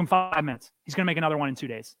 It took him 5 minutes. He's going to make another one in 2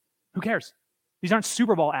 days. Who cares? These aren't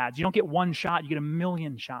Super Bowl ads. You don't get one shot. You get a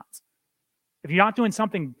million shots. If you're not doing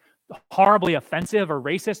something horribly offensive or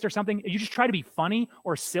racist or something, you just try to be funny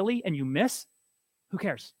or silly and you miss, who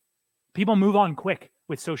cares? People move on quick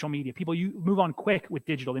with social media. People move on quick with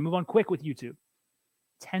digital. They move on quick with YouTube.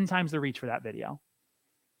 10 times the reach for that video.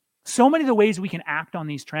 So many of the ways we can act on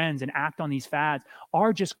these trends and act on these fads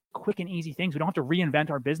are just quick and easy things. We don't have to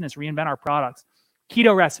reinvent our business, reinvent our products.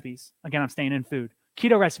 Keto recipes. Again, I'm staying in food.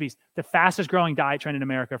 Keto recipes, the fastest growing diet trend in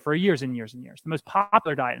America for years and years and years. The most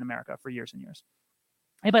popular diet in America for years and years.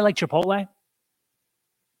 Anybody like Chipotle?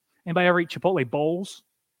 Anybody ever eat Chipotle bowls?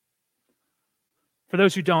 For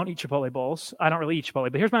those who don't eat Chipotle bowls, I don't really eat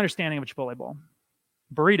Chipotle, but here's my understanding of a Chipotle bowl.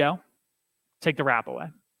 Burrito, take the wrap away.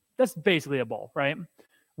 That's basically a bowl, right?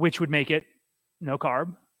 Which would make it no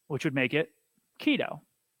carb, which would make it keto.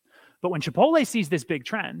 But when Chipotle sees this big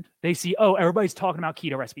trend, they see, oh, everybody's talking about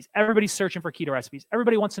keto recipes. Everybody's searching for keto recipes.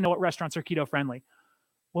 Everybody wants to know what restaurants are keto friendly.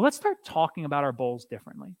 Well, let's start talking about our bowls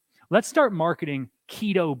differently. Let's start marketing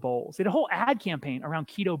keto bowls. They had a whole ad campaign around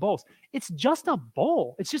keto bowls. It's just a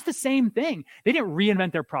bowl. It's just the same thing. They didn't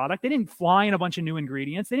reinvent their product. They didn't fly in a bunch of new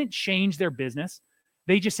ingredients. They didn't change their business.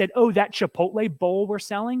 They just said, oh, that Chipotle bowl we're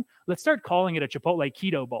selling, let's start calling it a Chipotle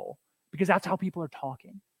keto bowl because that's how people are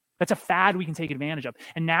talking. That's a fad we can take advantage of.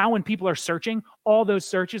 And now when people are searching, all those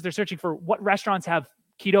searches, they're searching for what restaurants have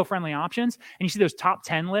keto-friendly options. And you see those top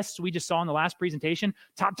 10 lists we just saw in the last presentation,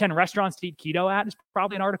 top 10 restaurants to eat keto at is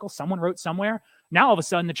probably an article someone wrote somewhere. Now all of a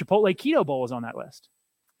sudden the Chipotle keto bowl is on that list.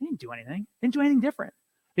 They didn't do anything. They didn't do anything different.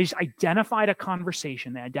 They just identified a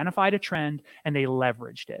conversation. They identified a trend and they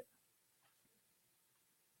leveraged it.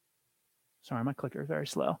 Sorry, my clicker is very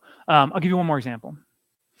slow. I'll give you one more example.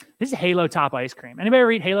 This is Halo Top ice cream. Anybody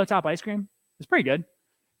ever eat Halo Top ice cream? It's pretty good.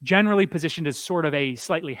 Generally positioned as sort of a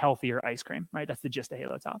slightly healthier ice cream, right? That's the gist of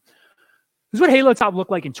Halo Top. This is what Halo Top looked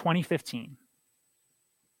like in 2015.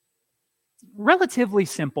 Relatively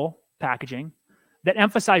simple packaging that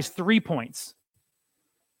emphasized 3 points.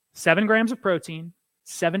 7 grams of protein,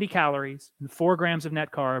 70 calories, and 4 grams of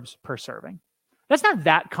net carbs per serving. That's not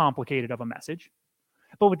that complicated of a message.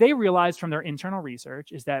 But what they realized from their internal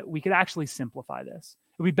research is that we could actually simplify this.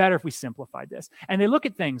 It would be better if we simplified this. And they look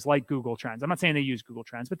at things like Google Trends. I'm not saying they use Google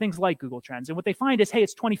Trends, but things like Google Trends. And what they find is, hey,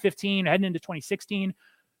 it's 2015, heading into 2016.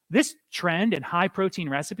 This trend in high protein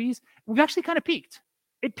recipes, we've actually kind of peaked.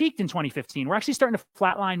 It peaked in 2015. We're actually starting to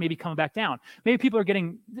flatline, maybe coming back down. Maybe people are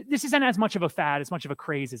getting, this isn't as much of a fad, as much of a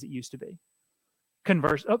craze as it used to be. Did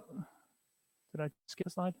I skip a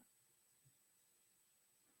slide?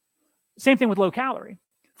 Same thing with low calorie.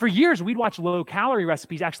 For years, we'd watch low calorie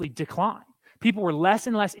recipes actually decline. People were less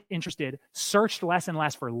and less interested, searched less and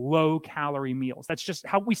less for low calorie meals. That's just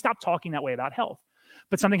how we stopped talking that way about health.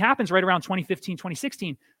 But something happens right around 2015,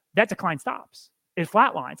 2016, that decline stops. It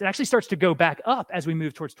flatlines. It actually starts to go back up as we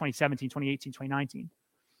move towards 2017, 2018, 2019.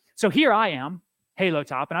 So here I am, Halo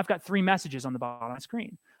Top, and I've got 3 messages on the bottom of the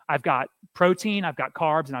screen. I've got protein, I've got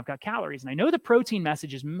carbs, and I've got calories. And I know the protein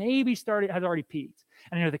messages maybe has already peaked.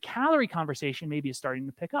 And I know the calorie conversation maybe is starting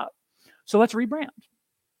to pick up. So let's rebrand.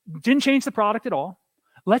 Didn't change the product at all.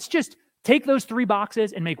 Let's just take those 3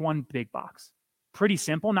 boxes and make one big box. Pretty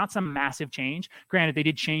simple, not some massive change. Granted, they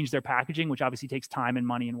did change their packaging, which obviously takes time and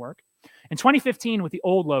money and work. In 2015, with the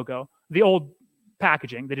old logo, the old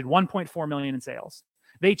packaging, they did 1.4 million in sales.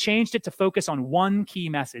 They changed it to focus on one key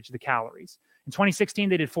message, the calories. In 2016,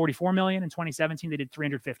 they did 44 million. In 2017, they did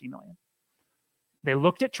 350 million. They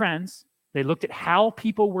looked at trends. They looked at how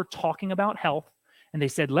people were talking about health, and they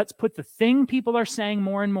said, let's put the thing people are saying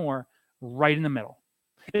more and more right in the middle.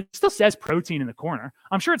 It still says protein in the corner.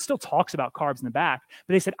 I'm sure it still talks about carbs in the back,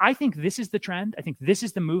 but they said, I think this is the trend. I think this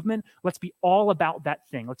is the movement. Let's be all about that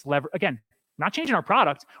thing. Let's leverage, again, not changing our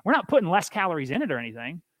product. We're not putting less calories in it or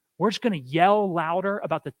anything. We're just going to yell louder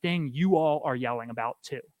about the thing you all are yelling about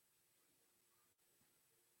too.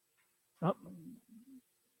 Oh.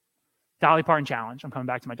 Dolly Parton Challenge. I'm coming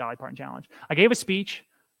back to my Dolly Parton Challenge. I gave a speech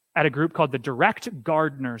at a group called the Direct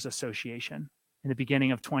Gardeners Association in the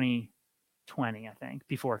beginning of 2020, I think,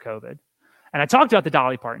 before COVID. And I talked about the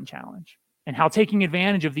Dolly Parton Challenge and how taking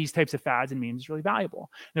advantage of these types of fads and memes is really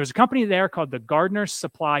valuable. There was a company there called the Gardeners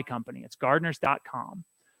Supply Company. It's gardeners.com.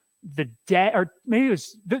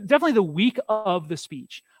 Definitely the week of the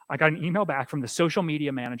speech, I got an email back from the social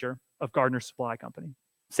media manager of Gardeners Supply Company.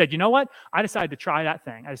 Said, you know what? I decided to try that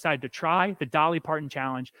thing. I decided to try the Dolly Parton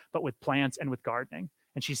Challenge, but with plants and with gardening.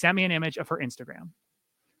 And she sent me an image of her Instagram.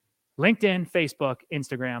 LinkedIn, Facebook,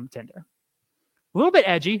 Instagram, Tinder. A little bit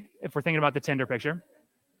edgy if we're thinking about the Tinder picture.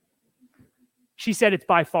 She said it's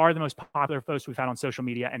by far the most popular post we've had on social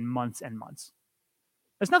media in months and months.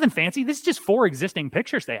 There's nothing fancy. This is just 4 existing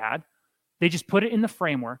pictures they had. They just put it in the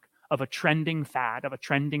framework of a trending fad, of a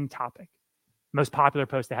trending topic. Most popular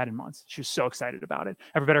post they had in months. She was so excited about it.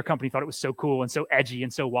 Every Better Company thought it was so cool and so edgy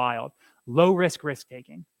and so wild. Low risk, risk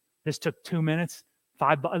taking. This took 2 minutes,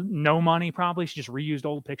 no money probably. She just reused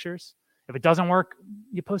old pictures. If it doesn't work,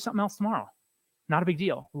 you post something else tomorrow. Not a big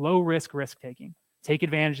deal. Low risk, risk taking. Take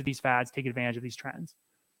advantage of these fads, take advantage of these trends.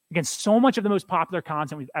 Again, so much of the most popular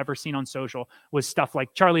content we've ever seen on social was stuff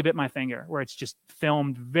like Charlie Bit My Finger, where it's just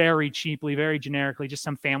filmed very cheaply, very generically, just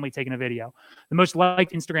some family taking a video. The most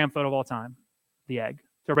liked Instagram photo of all time. The egg.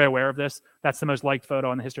 Is everybody aware of this? That's the most liked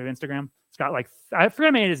photo in the history of Instagram. It's got like, I forget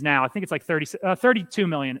how many it is now. I think it's like 32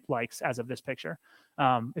 million likes as of this picture.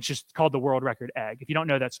 It's just called the world record egg. If you don't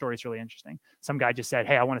know that story, it's really interesting. Some guy just said,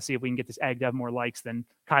 hey, I want to see if we can get this egg to have more likes than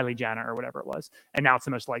Kylie Jenner or whatever it was. And now it's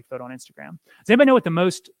the most liked photo on Instagram. Does anybody know what the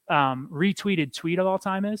most retweeted tweet of all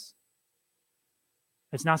time is?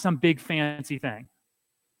 It's not some big fancy thing.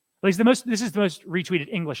 At least this is the most retweeted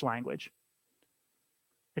English language.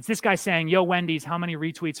 It's this guy saying, yo, Wendy's, how many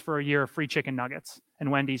retweets for a year of free chicken nuggets? And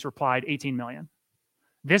Wendy's replied, 18 million.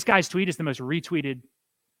 This guy's tweet is the most retweeted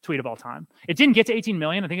tweet of all time. It didn't get to 18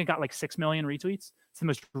 million. I think it got like 6 million retweets. It's the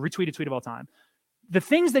most retweeted tweet of all time. The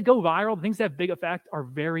things that go viral, the things that have big effect are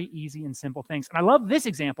very easy and simple things. And I love this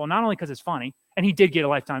example, not only because it's funny, and he did get a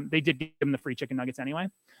lifetime. They did give him the free chicken nuggets anyway.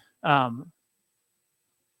 But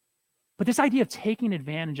this idea of taking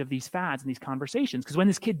advantage of these fads and these conversations, because when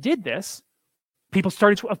this kid did this, people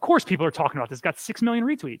started to, of course, people are talking about this. It's got 6 million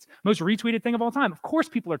retweets. Most retweeted thing of all time. Of course,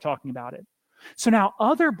 people are talking about it. So now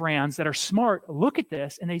other brands that are smart look at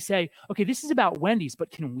this and they say, okay, this is about Wendy's,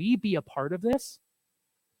 but can we be a part of this?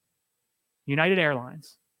 United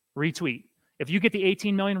Airlines, retweet. If you get the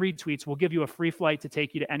 18 million retweets, we'll give you a free flight to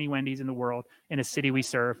take you to any Wendy's in the world in a city we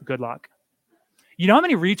serve. Good luck. You know how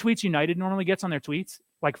many retweets United normally gets on their tweets?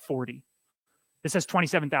 Like 40. This has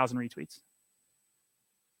 27,000 retweets.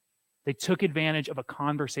 They took advantage of a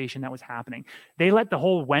conversation that was happening. They let the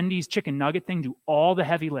whole Wendy's chicken nugget thing do all the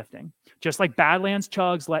heavy lifting. Just like Badlands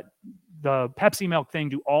Chugs let the Pepsi milk thing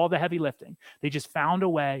do all the heavy lifting. They just found a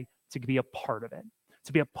way to be a part of it.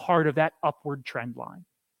 to be a part of that upward trend line.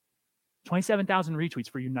 27,000 retweets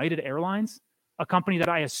for United Airlines, a company that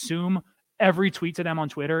I assume every tweet to them on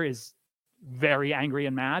Twitter is very angry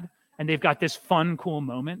and mad, and they've got this fun, cool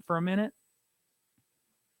moment for a minute.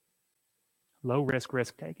 Low risk,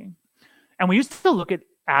 risk taking. And we used to look at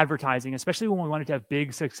advertising, especially when we wanted to have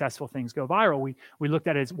big, successful things go viral. We looked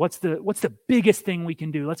at it as what's the biggest thing we can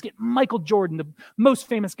do? Let's get Michael Jordan, the most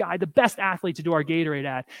famous guy, the best athlete, to do our Gatorade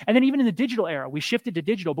ad. And then even in the digital era, we shifted to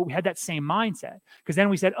digital, but we had that same mindset. Because then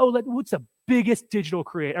we said, what's the biggest digital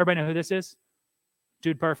creator? Everybody know who this is?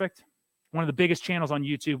 Dude Perfect. One of the biggest channels on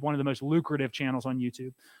YouTube, one of the most lucrative channels on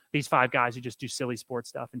YouTube. These 5 guys who just do silly sports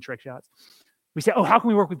stuff and trick shots. We say, how can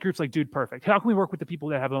we work with groups like Dude Perfect? How can we work with the people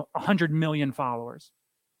that have 100 million followers?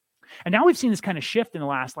 And now we've seen this kind of shift in the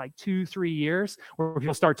last 2-3 years where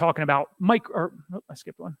people start talking about I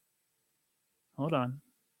skipped one. Hold on.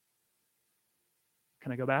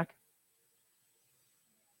 Can I go back?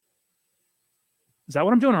 Is that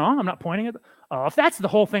what I'm doing wrong? I'm not pointing at if that's the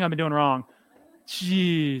whole thing I've been doing wrong.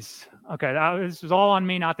 Jeez. Okay, this was all on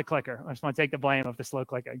me, not the clicker. I just want to take the blame of the slow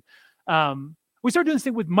clicking. We started doing this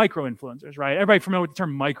thing with micro-influencers, right? Everybody familiar with the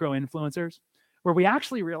term micro-influencers? Where we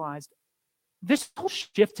actually realized this whole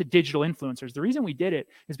shift to digital influencers, the reason we did it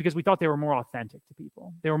is because we thought they were more authentic to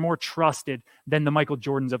people. They were more trusted than the Michael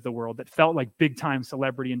Jordans of the world that felt like big-time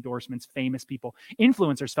celebrity endorsements, famous people.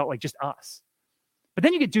 Influencers felt like just us. But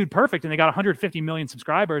then you get Dude Perfect, and they got 150 million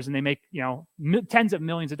subscribers, and they make tens of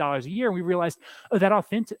millions of dollars a year. And we realized that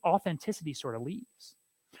authenticity sort of leaves.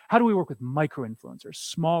 How do we work with micro-influencers,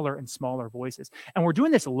 smaller and smaller voices? And we're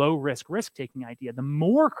doing this low-risk, risk-taking idea. The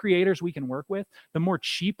more creators we can work with, the more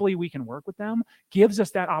cheaply we can work with them, gives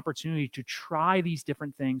us that opportunity to try these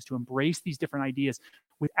different things, to embrace these different ideas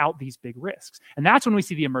without these big risks. And that's when we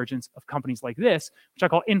see the emergence of companies like this, which I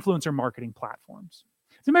call influencer marketing platforms.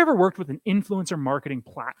 Has anybody ever worked with an influencer marketing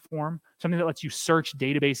platform, something that lets you search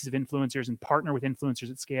databases of influencers and partner with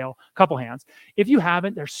influencers at scale? Couple hands. If you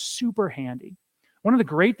haven't, they're super handy. One of the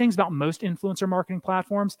great things about most influencer marketing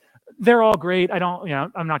platforms, they're all great.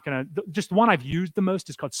 Just one I've used the most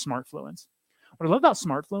is called Smartfluence. What I love about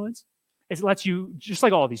Smartfluence is it lets you, just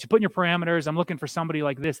like all of these, you put in your parameters, I'm looking for somebody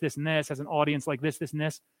like this, this, and this, has an audience like this, this, and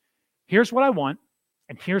this. Here's what I want,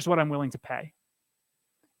 and here's what I'm willing to pay.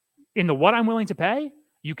 In the what I'm willing to pay,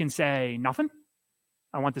 you can say nothing.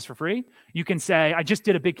 I want this for free. You can say, I just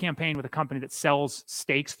did a big campaign with a company that sells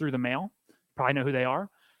steaks through the mail. Probably know who they are.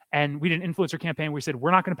 And we did an influencer campaign where we said,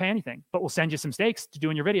 we're not going to pay anything, but we'll send you some steaks to do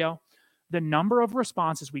in your video. The number of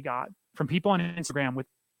responses we got from people on Instagram with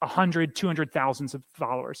 100, 200,000 of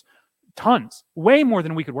followers, tons, way more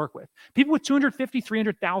than we could work with. People with 250,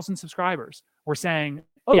 300,000 subscribers were saying,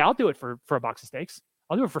 oh yeah, I'll do it for a box of steaks.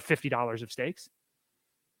 I'll do it for $50 of steaks.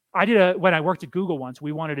 When I worked at Google once,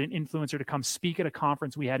 we wanted an influencer to come speak at a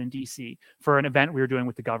conference we had in DC for an event we were doing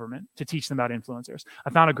with the government to teach them about influencers. I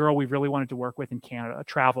found a girl we really wanted to work with in Canada, a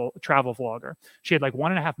travel vlogger. She had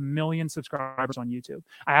 1.5 million subscribers on YouTube.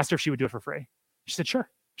 I asked her if she would do it for free. She said, sure.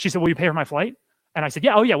 She said, will you pay for my flight? And I said,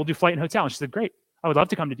 yeah, we'll do flight and hotel. And she said, great. I would love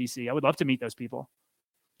to come to DC. I would love to meet those people.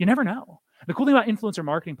 You never know. The cool thing about influencer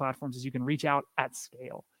marketing platforms is you can reach out at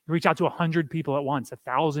scale. You reach out to 100 people at once,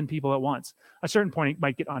 1,000 people at once. At a certain point, it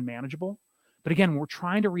might get unmanageable. But again, we're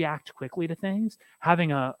trying to react quickly to things.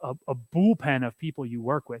 Having a bullpen of people you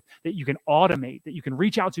work with that you can automate, that you can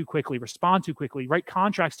reach out to quickly, respond to quickly, write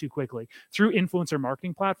contracts to quickly through influencer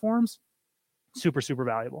marketing platforms, super, super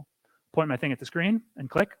valuable. Point my thing at the screen and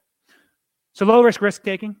click. So low risk, risk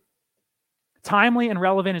taking. Timely and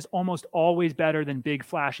relevant is almost always better than big,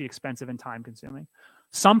 flashy, expensive, and time consuming.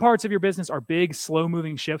 Some parts of your business are big,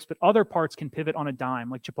 slow-moving shifts, but other parts can pivot on a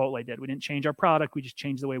dime, like Chipotle did. We didn't change our product. We just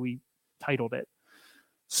changed the way we titled it.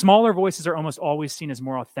 Smaller voices are almost always seen as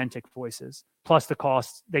more authentic voices. Plus,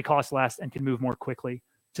 they cost less and can move more quickly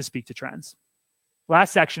to speak to trends.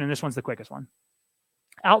 Last section, and this one's the quickest one.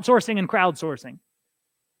 Outsourcing and crowdsourcing.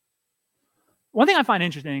 One thing I find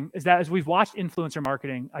interesting is that as we've watched influencer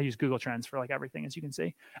marketing, I use Google Trends for everything, as you can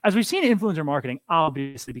see. As we've seen influencer marketing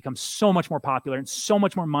obviously become so much more popular and so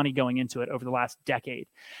much more money going into it over the last decade.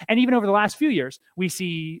 And even over the last few years, we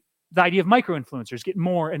see the idea of micro-influencers get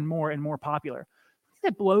more and more and more popular. The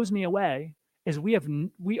thing that blows me away is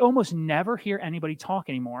we almost never hear anybody talk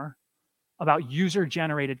anymore about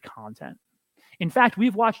user-generated content. In fact,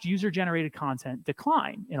 we've watched user-generated content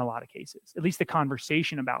decline in a lot of cases, at least the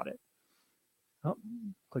conversation about it. Oh,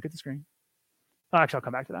 click at the screen. Actually, I'll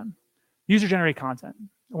come back to that. User-generated content.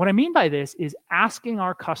 What I mean by this is asking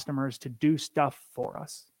our customers to do stuff for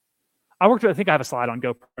us. I think I have a slide on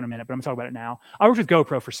GoPro in a minute, but I'm going to talk about it now. I worked with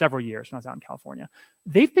GoPro for several years when I was out in California.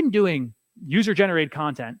 They've been doing user-generated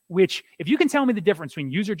content, which if you can tell me the difference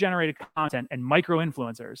between user-generated content and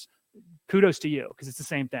micro-influencers, kudos to you, because it's the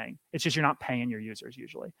same thing. It's just you're not paying your users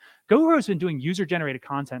usually. GoPro's been doing user-generated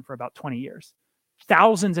content for about 20 years.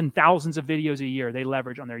 Thousands and thousands of videos a year they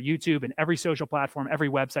leverage on their YouTube and every social platform, every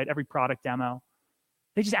website, every product demo.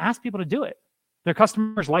 They just ask people to do it. Their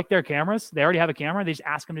customers like their cameras. They already have a camera. They just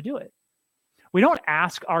ask them to do it. We don't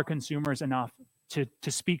ask our consumers enough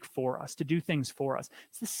to speak for us, to do things for us.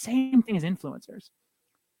 It's the same thing as influencers.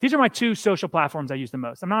 These are my two social platforms I use the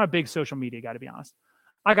most. I'm not a big social media guy, to be honest.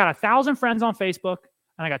 I got 1,000 friends on Facebook,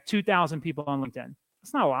 and I got 2,000 people on LinkedIn.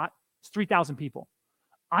 That's not a lot. It's 3,000 people.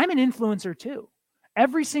 I'm an influencer too.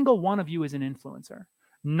 Every single one of you is an influencer.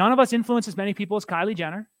 None of us influence as many people as Kylie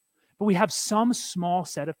Jenner, but we have some small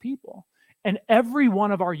set of people. And every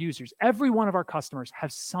one of our users, every one of our customers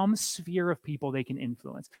have some sphere of people they can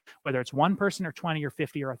influence, whether it's one person or 20 or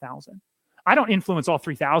 50 or 1,000. I don't influence all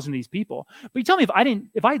 3,000 of these people, but you tell me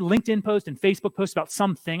if I LinkedIn post and Facebook post about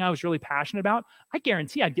something I was really passionate about, I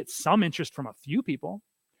guarantee I'd get some interest from a few people.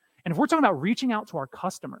 And if we're talking about reaching out to our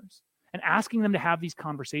customers and asking them to have these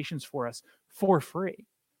conversations for us for free,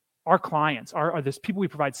 our clients are the people we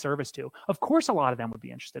provide service to. Of course, a lot of them would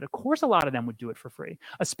be interested. Of course, a lot of them would do it for free,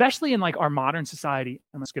 especially in like our modern society.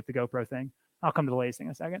 I'm gonna skip the GoPro thing. I'll come to the latest thing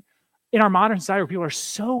in a second. In our modern society where people are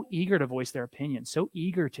so eager to voice their opinion, so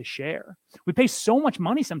eager to share. We pay so much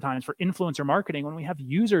money sometimes for influencer marketing when we have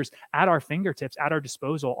users at our fingertips, at our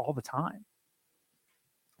disposal all the time.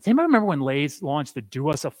 Does anybody remember when Lay's launched the Do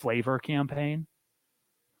Us a Flavor campaign?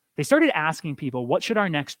 They started asking people, what should our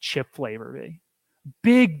next chip flavor be?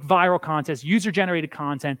 Big viral contest, user-generated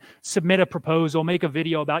content, submit a proposal, make a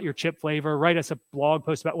video about your chip flavor, write us a blog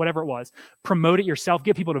post about whatever it was, promote it yourself,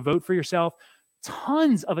 get people to vote for yourself.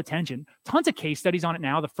 Tons of attention, tons of case studies on it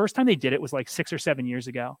now. The first time they did it was like 6 or 7 years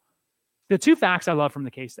ago. The two facts I love from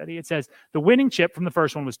the case study, it says the winning chip from the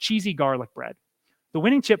first one was cheesy garlic bread. The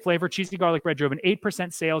winning chip flavor, cheesy garlic bread, drove an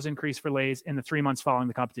 8% sales increase for Lay's in the 3 months following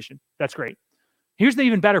the competition. That's great. Here's the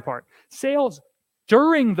even better part. Sales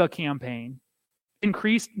during the campaign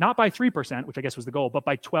increased not by 3%, which I guess was the goal, but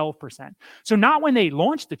by 12%. So not when they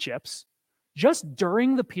launched the chips, just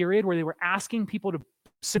during the period where they were asking people to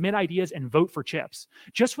submit ideas and vote for chips.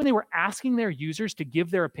 Just when they were asking their users to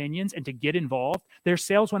give their opinions and to get involved, their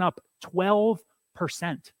sales went up 12%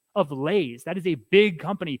 of Lay's. That is a big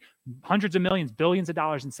company, hundreds of millions, billions of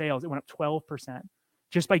dollars in sales. It went up 12%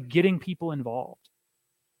 just by getting people involved.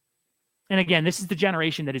 And again, this is the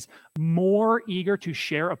generation that is more eager to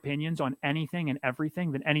share opinions on anything and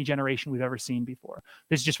everything than any generation we've ever seen before.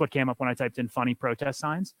 This is just what came up when I typed in funny protest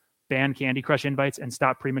signs. Ban Candy Crush invites and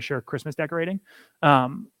stop premature Christmas decorating.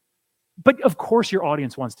 But of course, your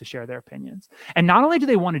audience wants to share their opinions. And not only do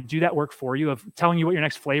they want to do that work for you of telling you what your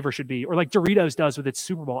next flavor should be, or like Doritos does with its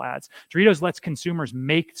Super Bowl ads. Doritos lets consumers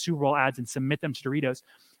make Super Bowl ads and submit them to Doritos.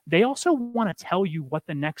 They also want to tell you what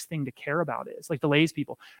the next thing to care about is, like the Lay's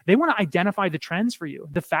people. They want to identify the trends for you,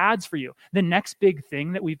 the fads for you, the next big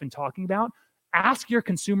thing that we've been talking about. Ask your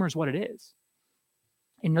consumers what it is.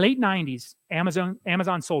 In the late 90s,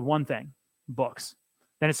 Amazon sold one thing, books.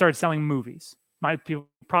 Then it started selling movies. My people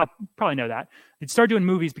probably know that. They started doing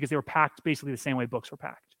movies because they were packed basically the same way books were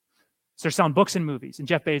packed. So they're selling books and movies. And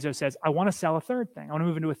Jeff Bezos says, I want to sell a third thing. I want to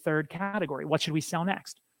move into a third category. What should we sell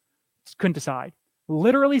next? Just couldn't decide.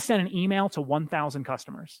 Literally sent an email to 1,000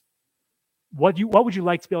 customers. What would you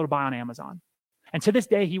like to be able to buy on Amazon? And to this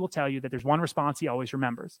day, he will tell you that there's one response he always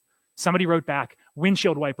remembers. Somebody wrote back,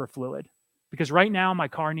 windshield wiper fluid. Because right now, my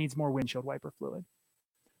car needs more windshield wiper fluid.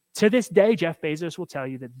 To this day, Jeff Bezos will tell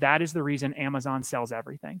you that that is the reason Amazon sells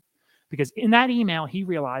everything. Because in that email, he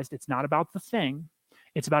realized it's not about the thing.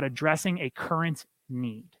 It's about addressing a current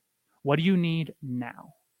need. What do you need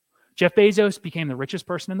now? Jeff Bezos became the richest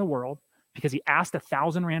person in the world because he asked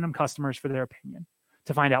 1,000 random customers for their opinion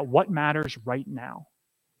to find out what matters right now.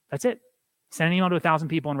 That's it. Send an email to 1,000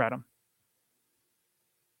 people and read them.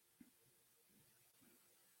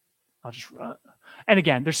 And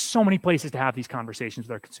again, there's so many places to have these conversations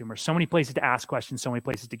with our consumers, so many places to ask questions, so many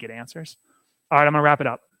places to get answers. All right, I'm going to wrap it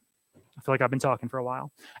up. I feel like I've been talking for a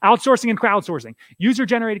while. Outsourcing and crowdsourcing.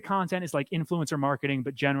 User-generated content is like influencer marketing,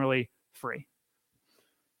 but generally free.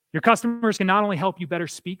 Your customers can not only help you better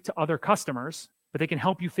speak to other customers, but they can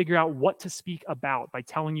help you figure out what to speak about by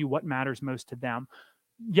telling you what matters most to them.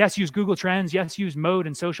 Yes, use Google Trends. Yes, use Mode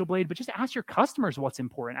and Social Blade, but just ask your customers what's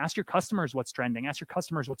important. Ask your customers what's trending. Ask your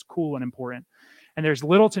customers what's cool and important. And there's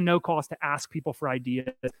little to no cost to ask people for ideas,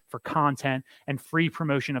 for content, and free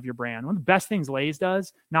promotion of your brand. One of the best things Lay's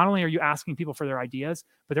does, not only are you asking people for their ideas,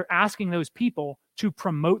 but they're asking those people to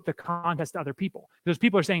promote the contest to other people. Those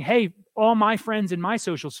people are saying, hey, all my friends in my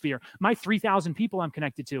social sphere, my 3,000 people I'm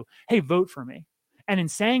connected to, hey, vote for me. And in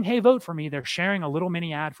saying, hey, vote for me, they're sharing a little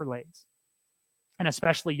mini ad for Lay's. And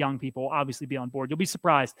especially young people will obviously be on board. You'll be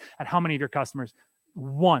surprised at how many of your customers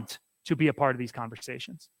want to be a part of these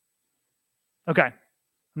conversations. Okay, I'm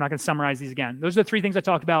not going to summarize these again. Those are the 3 things I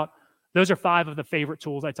talked about. Those are 5 of the favorite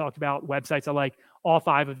tools I talked about, websites I like, all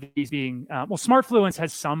 5 of these being, SmartFluence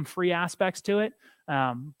has some free aspects to it,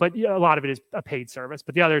 but a lot of it is a paid service.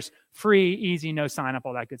 But the others, free, easy, no sign up,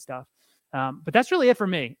 all that good stuff. But that's really it for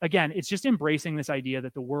me. Again, it's just embracing this idea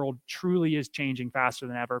that the world truly is changing faster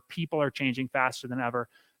than ever. People are changing faster than ever.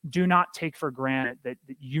 Do not take for granted that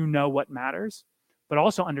you know what matters, but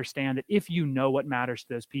also understand that if you know what matters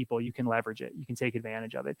to those people, you can leverage it. You can take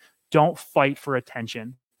advantage of it. Don't fight for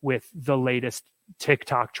attention with the latest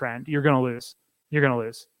TikTok trend. You're going to lose. You're going to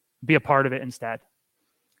lose. Be a part of it instead.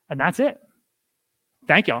 And that's it.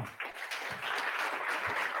 Thank y'all.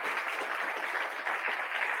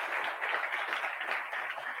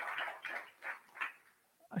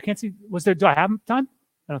 I can't see. Do I have time?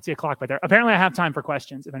 I don't see a clock right there. Apparently I have time for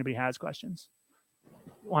questions if anybody has questions.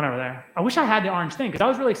 One over there. I wish I had the orange thing because I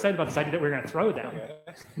was really excited about this idea that we were going to throw down.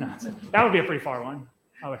 No, that would be a pretty far one.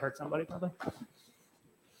 I would hurt somebody probably.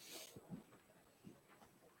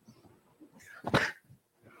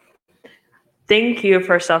 Thank you.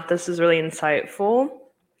 First off, this is really insightful.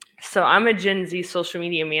 So I'm a Gen Z social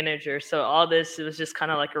media manager. So all this, it was just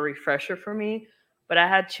kind of like a refresher for me. But I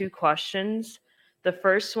had 2 questions. The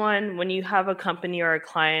first one, when you have a company or a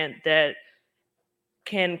client that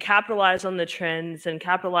can capitalize on the trends and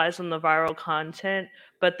capitalize on the viral content,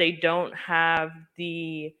 but they don't have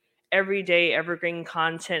the everyday evergreen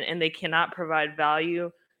content and they cannot provide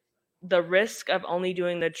value, the risk of only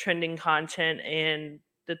doing the trending content and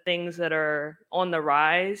the things that are on the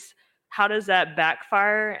rise, how does that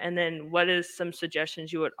backfire? And then what is some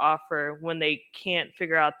suggestions you would offer when they can't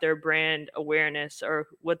figure out their brand awareness or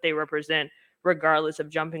what they represent, regardless of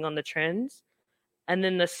jumping on the trends? And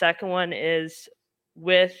then the second one is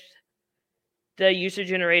with the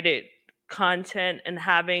user-generated content and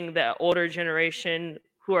having the older generation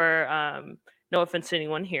who are, no offense to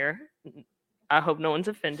anyone here, I hope no one's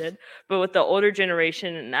offended, but with the older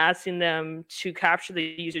generation and asking them to capture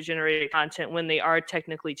the user-generated content when they are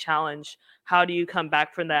technically challenged, how do you come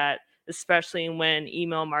back from that, especially when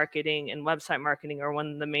email marketing and website marketing are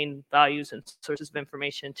one of the main values and sources of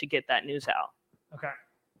information to get that news out? Okay,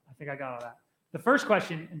 I think I got all that. The first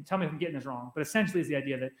question, and tell me if I'm getting this wrong, but essentially is the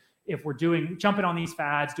idea that if we're jumping on these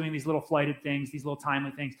fads, doing these little flighted things, these little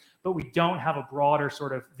timely things, but we don't have a broader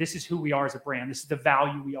sort of, this is who we are as a brand, this is the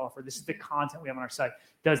value we offer, this is the content we have on our site,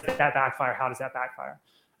 does that backfire? How does that backfire?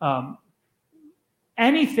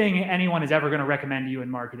 Anything anyone is ever going to recommend to you in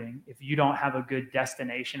marketing, if you don't have a good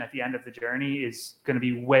destination at the end of the journey, is going to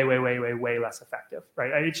be way, way, way, way, way less effective,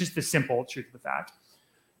 right? It's just the simple truth of the fact.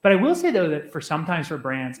 But I will say, though, that sometimes for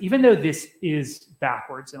brands, even though this is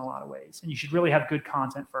backwards in a lot of ways, and you should really have good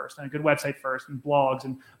content first and a good website first and blogs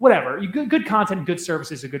and whatever, good content and good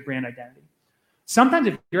services, a good brand identity. Sometimes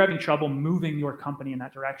if you're having trouble moving your company in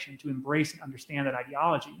that direction to embrace and understand that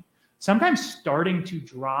ideology, sometimes starting to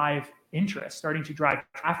drive interest, starting to drive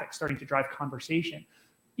traffic, starting to drive conversation,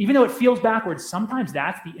 even though it feels backwards, sometimes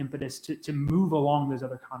that's the impetus to move along those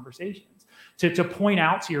other conversations, to point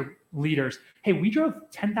out to your leaders, hey, we drove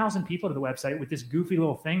 10,000 people to the website with this goofy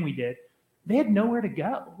little thing we did. They had nowhere to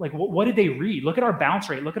go. Like, what did they read? Look at our bounce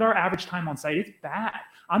rate. Look at our average time on site. It's bad.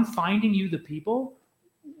 I'm finding you the people.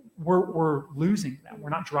 We're losing them. We're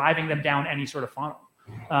not driving them down any sort of funnel.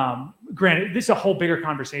 Granted, this is a whole bigger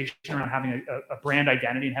conversation around having a brand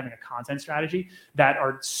identity and having a content strategy that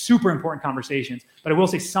are super important conversations. But I will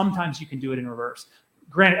say sometimes you can do it in reverse.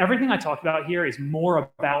 Granted, everything I talked about here is more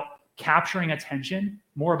about capturing attention,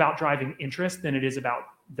 more about driving interest than it is about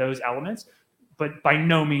those elements. But by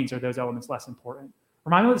no means are those elements less important.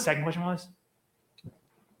 Remind me what the second question was.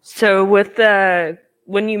 So with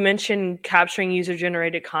when you mentioned capturing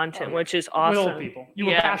user-generated content, which is awesome. With old people. You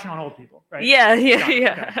were passionate on old people, right? Yeah.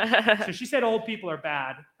 Okay. So she said old people are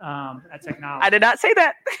bad at technology. I did not say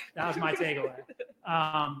that. That was my takeaway.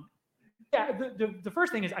 The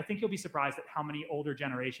first thing is I think you'll be surprised at how many older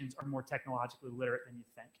generations are more technologically literate than you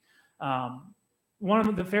think. One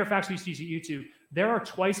of the fair facts we used to use at YouTube, there are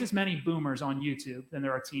twice as many boomers on YouTube than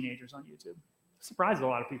there are teenagers on YouTube. Surprises a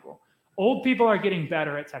lot of people. Old people are getting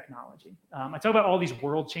better at technology. I talk about all these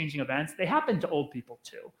world-changing events. They happen to old people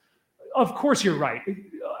too. of course you're right.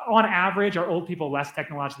 On average, are old people less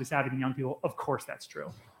technologically savvy than young people? Of course that's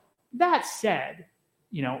true. That said,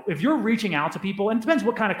 if you're reaching out to people, and it depends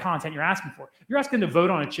what kind of content you're asking for. If you're asking them to vote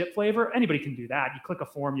on a chip flavor, anybody can do that. You click a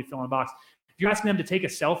form, you fill in a box. If you're asking them to take a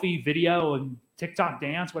selfie, video, and TikTok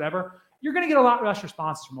dance, whatever, you're going to get a lot less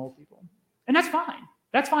responses from old people. And that's fine.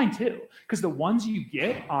 That's fine too. Because the ones you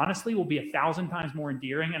get, honestly, will be 1,000 times more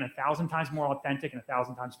endearing and 1,000 times more authentic and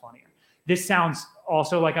 1,000 times funnier. This sounds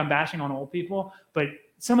also like I'm bashing on old people, but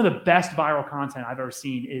some of the best viral content I've ever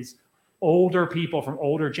seen is older people from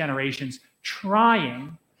older generations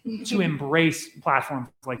trying to embrace platforms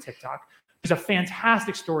like TikTok. There's a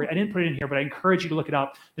fantastic story. I didn't put it in here, but I encourage you to look it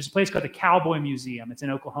up. There's a place called the Cowboy Museum. It's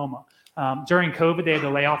in Oklahoma. During COVID, they had to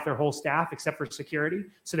lay off their whole staff except for security.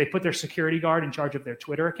 So they put their security guard in charge of their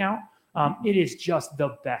Twitter account. It is just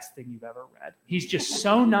the best thing you've ever read. He's just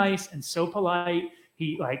so nice and so polite.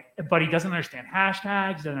 But he doesn't understand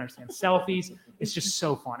hashtags, doesn't understand selfies. It's just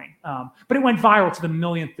so funny. But it went viral to the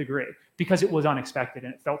millionth degree because it was unexpected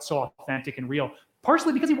and it felt so authentic and real,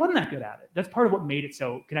 partially because he wasn't that good at it. That's part of what made it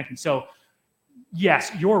so connecting. So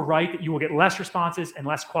yes, you're right that you will get less responses and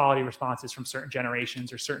less quality responses from certain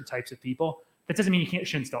generations or certain types of people. That doesn't mean you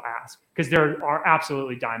shouldn't still ask, because there are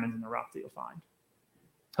absolutely diamonds in the rough that you'll find.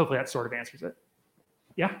 Hopefully that sort of answers it.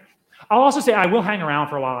 Yeah. I'll also say I will hang around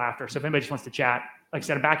for a while after. So if anybody just wants to chat, like I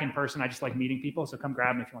said, I'm back in person. I just like meeting people. So come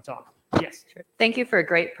grab me if you want to talk. Yes. Sure. Thank you for a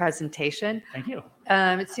great presentation. Thank you.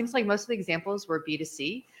 It seems like most of the examples were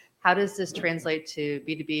B2C. How does this translate to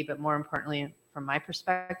B2B, but more importantly, from my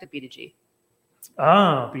perspective, B2G?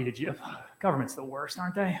 Oh, B2G. Government's the worst,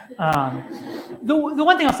 aren't they? The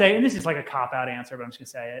one thing I'll say, and this is like a cop-out answer, but I'm just going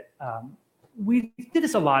to say it. We did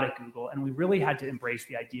this a lot at Google, and we really had to embrace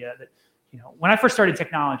the idea that, when I first started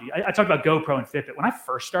technology, I talked about GoPro and Fitbit. When I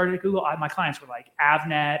first started at Google, my clients were like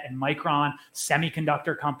Avnet and Micron,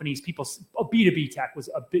 semiconductor companies, B2B tech was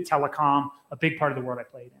a big telecom, a big part of the world I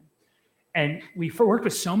played in. And we worked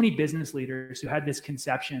with so many business leaders who had this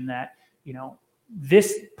conception that,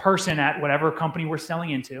 this person at whatever company we're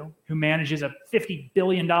selling into, who manages a $50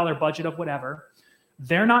 billion budget of whatever,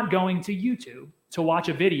 they're not going to YouTube to watch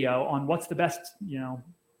a video on what's the best,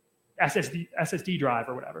 SSD drive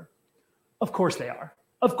or whatever. Of course they are.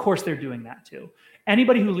 Of course they're doing that too.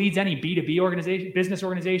 Anybody who leads any B2B organization, business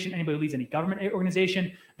organization, anybody who leads any government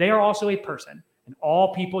organization, they are also a person. And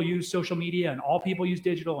all people use social media and all people use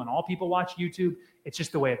digital and all people watch YouTube. It's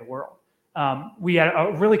just the way of the world. We had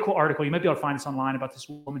a really cool article. You might be able to find this online about this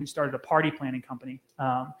woman who started a party planning company.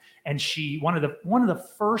 And one of the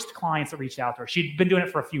first clients that reached out to her, she'd been doing it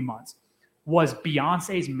for a few months, was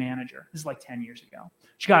Beyonce's manager. This is like 10 years ago.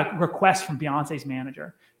 She got a request from Beyonce's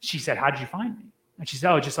manager. She said, "How did you find me?" And she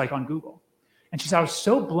said, "Oh, just like on Google." And she said, "I was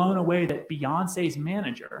so blown away that Beyonce's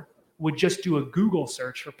manager would just do a Google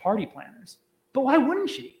search for party planners." But why wouldn't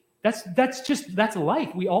she? That's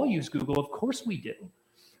life. We all use Google. Of course we do.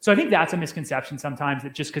 So I think that's a misconception sometimes,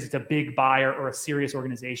 that just because it's a big buyer or a serious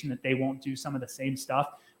organization that they won't do some of the same stuff,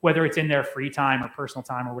 whether it's in their free time or personal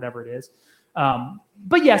time or whatever it is.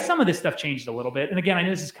 But yeah, some of this stuff changed a little bit. And again, I know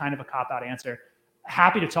this is kind of a cop-out answer.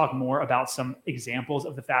 Happy to talk more about some examples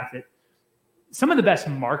of the fact that some of the best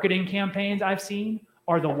marketing campaigns I've seen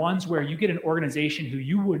are the ones where you get an organization who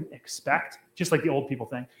you wouldn't expect, just like the old people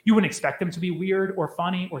thing. You wouldn't expect them to be weird or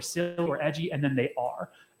funny or silly or edgy, and then they are.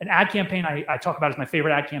 An ad campaign I talk about is my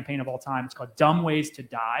favorite ad campaign of all time. It's called Dumb Ways to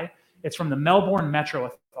Die. It's from the Melbourne Metro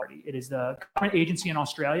Authority. It is the government agency in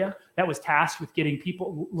Australia that was tasked with getting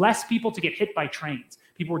less people to get hit by trains.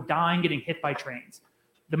 People were dying getting hit by trains.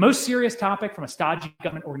 The most serious topic from a stodgy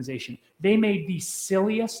government organization. They made the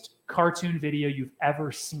silliest cartoon video you've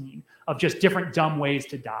ever seen of just different dumb ways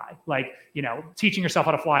to die. Like, teaching yourself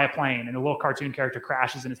how to fly a plane and a little cartoon character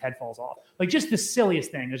crashes and his head falls off. Like, just the silliest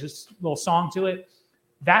thing. There's this little song to it.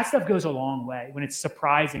 That stuff goes a long way when it's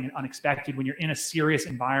surprising and unexpected, when you're in a serious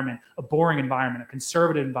environment, a boring environment, a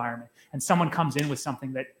conservative environment, and someone comes in with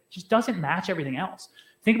something that just doesn't match everything else.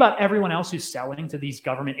 Think about everyone else who's selling to these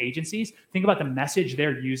government agencies. Think about the message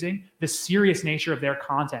they're using, the serious nature of their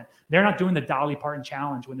content. They're not doing the Dolly Parton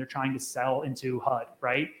challenge when they're trying to sell into HUD,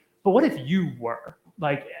 right? But what if you were?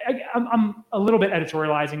 Like, I'm a little bit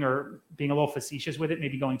editorializing or being a little facetious with it,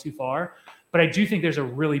 maybe going too far. But I do think there's a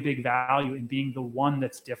really big value in being the one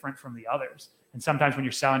that's different from the others. And sometimes when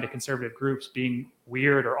you're selling to conservative groups, being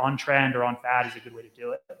weird or on trend or on fad is a good way to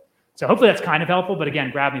do it. So hopefully that's kind of helpful. But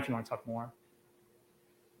again, grab me if you want to talk more.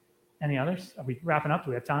 Any others? Are we wrapping up? Do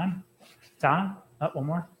we have time? Donna? Oh, one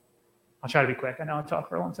more? I'll try to be quick. I know I talk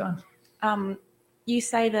for a long time. You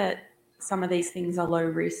say that some of these things are low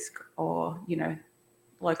risk or,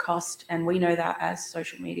 low cost. And we know that as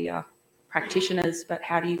social media practitioners, but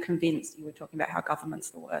how do you convince, you were talking about how government's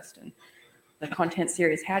the worst and the content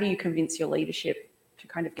series, how do you convince your leadership to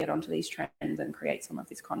kind of get onto these trends and create some of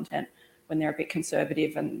this content when they're a bit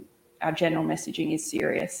conservative and our general messaging is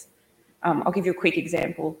serious? I'll give you a quick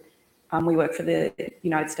example. We work for the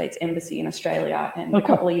United States Embassy in Australia, and a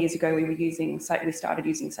couple of years ago we started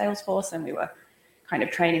using Salesforce, and we were kind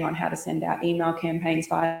of training on how to send out email campaigns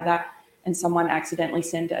via that. And someone accidentally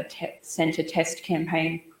sent a test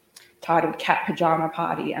campaign titled Cat Pajama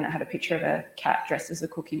Party, and it had a picture of a cat dressed as a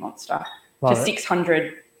Cookie Monster to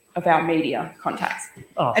 600 of our media contacts.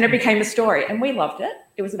 Awesome. And it became a story, and we loved it.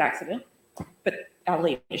 It was an accident, but our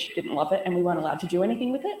leadership didn't love it, and we weren't allowed to do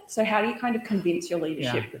anything with it. So how do you kind of convince your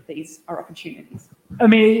leadership that these are opportunities? I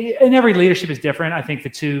mean, and every leadership is different. I think the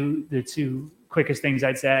two quickest things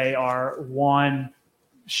I'd say are, one,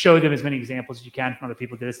 show them as many examples as you can from other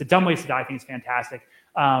people who did this. The Dumb Ways to Die, I think, is fantastic.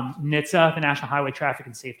 NHTSA, the National Highway Traffic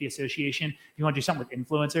and Safety Association, if you want to do something with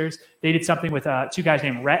influencers, they did something with two guys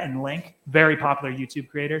named Rhett and Link, very popular YouTube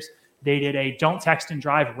creators. They did a Don't Text and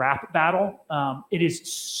Drive rap battle. It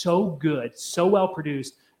is so good, so well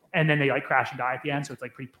produced. And then they like crash and die at the end. So it's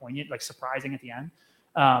like pretty poignant, like surprising at the end.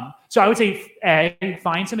 So I would say,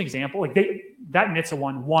 find some example. Like that NHTSA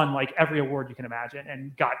one won like every award you can imagine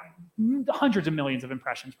and got hundreds of millions of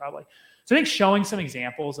impressions probably. So I think showing some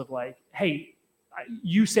examples of like, hey,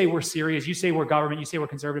 you say we're serious, you say we're government, you say we're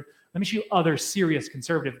conservative. Let me show you other serious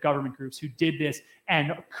conservative government groups who did this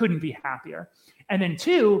and couldn't be happier. And then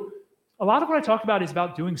two, a lot of what I talk about is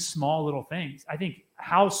about doing small little things. I think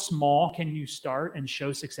how small can you start and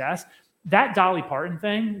show success? That Dolly Parton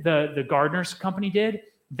thing, the Gardner's company did,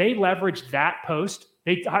 they leveraged that post.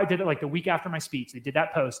 I did it like the week after my speech. They did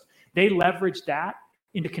that post. They leveraged that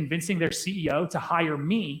into convincing their CEO to hire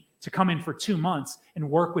me to come in for 2 months and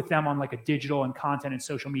work with them on like a digital and content and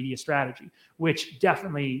social media strategy, which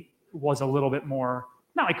definitely was a little bit more,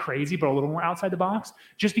 not like crazy, but a little more outside the box,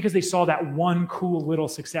 just because they saw that one cool little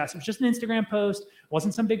success. It was just an Instagram post,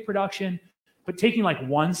 wasn't some big production, but taking like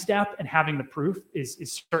one step and having the proof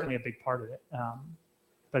is certainly a big part of it.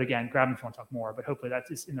 But again, grab me if you want to talk more, but hopefully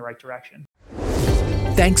that's in the right direction.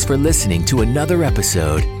 Thanks for listening to another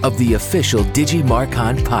episode of the official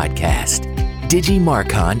DigiMarcon podcast.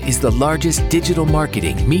 DigiMarcon is the largest digital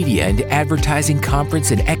marketing, media, and advertising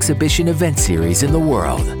conference and exhibition event series in the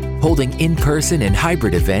world, holding in-person and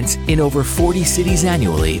hybrid events in over 40 cities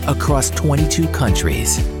annually across 22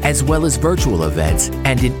 countries, as well as virtual events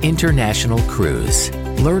and an international cruise.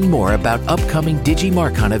 Learn more about upcoming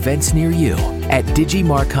DigiMarcon events near you at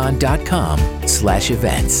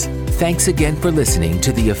digimarcon.com/events. Thanks again for listening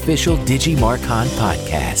to the official DigiMarcon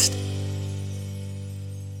podcast.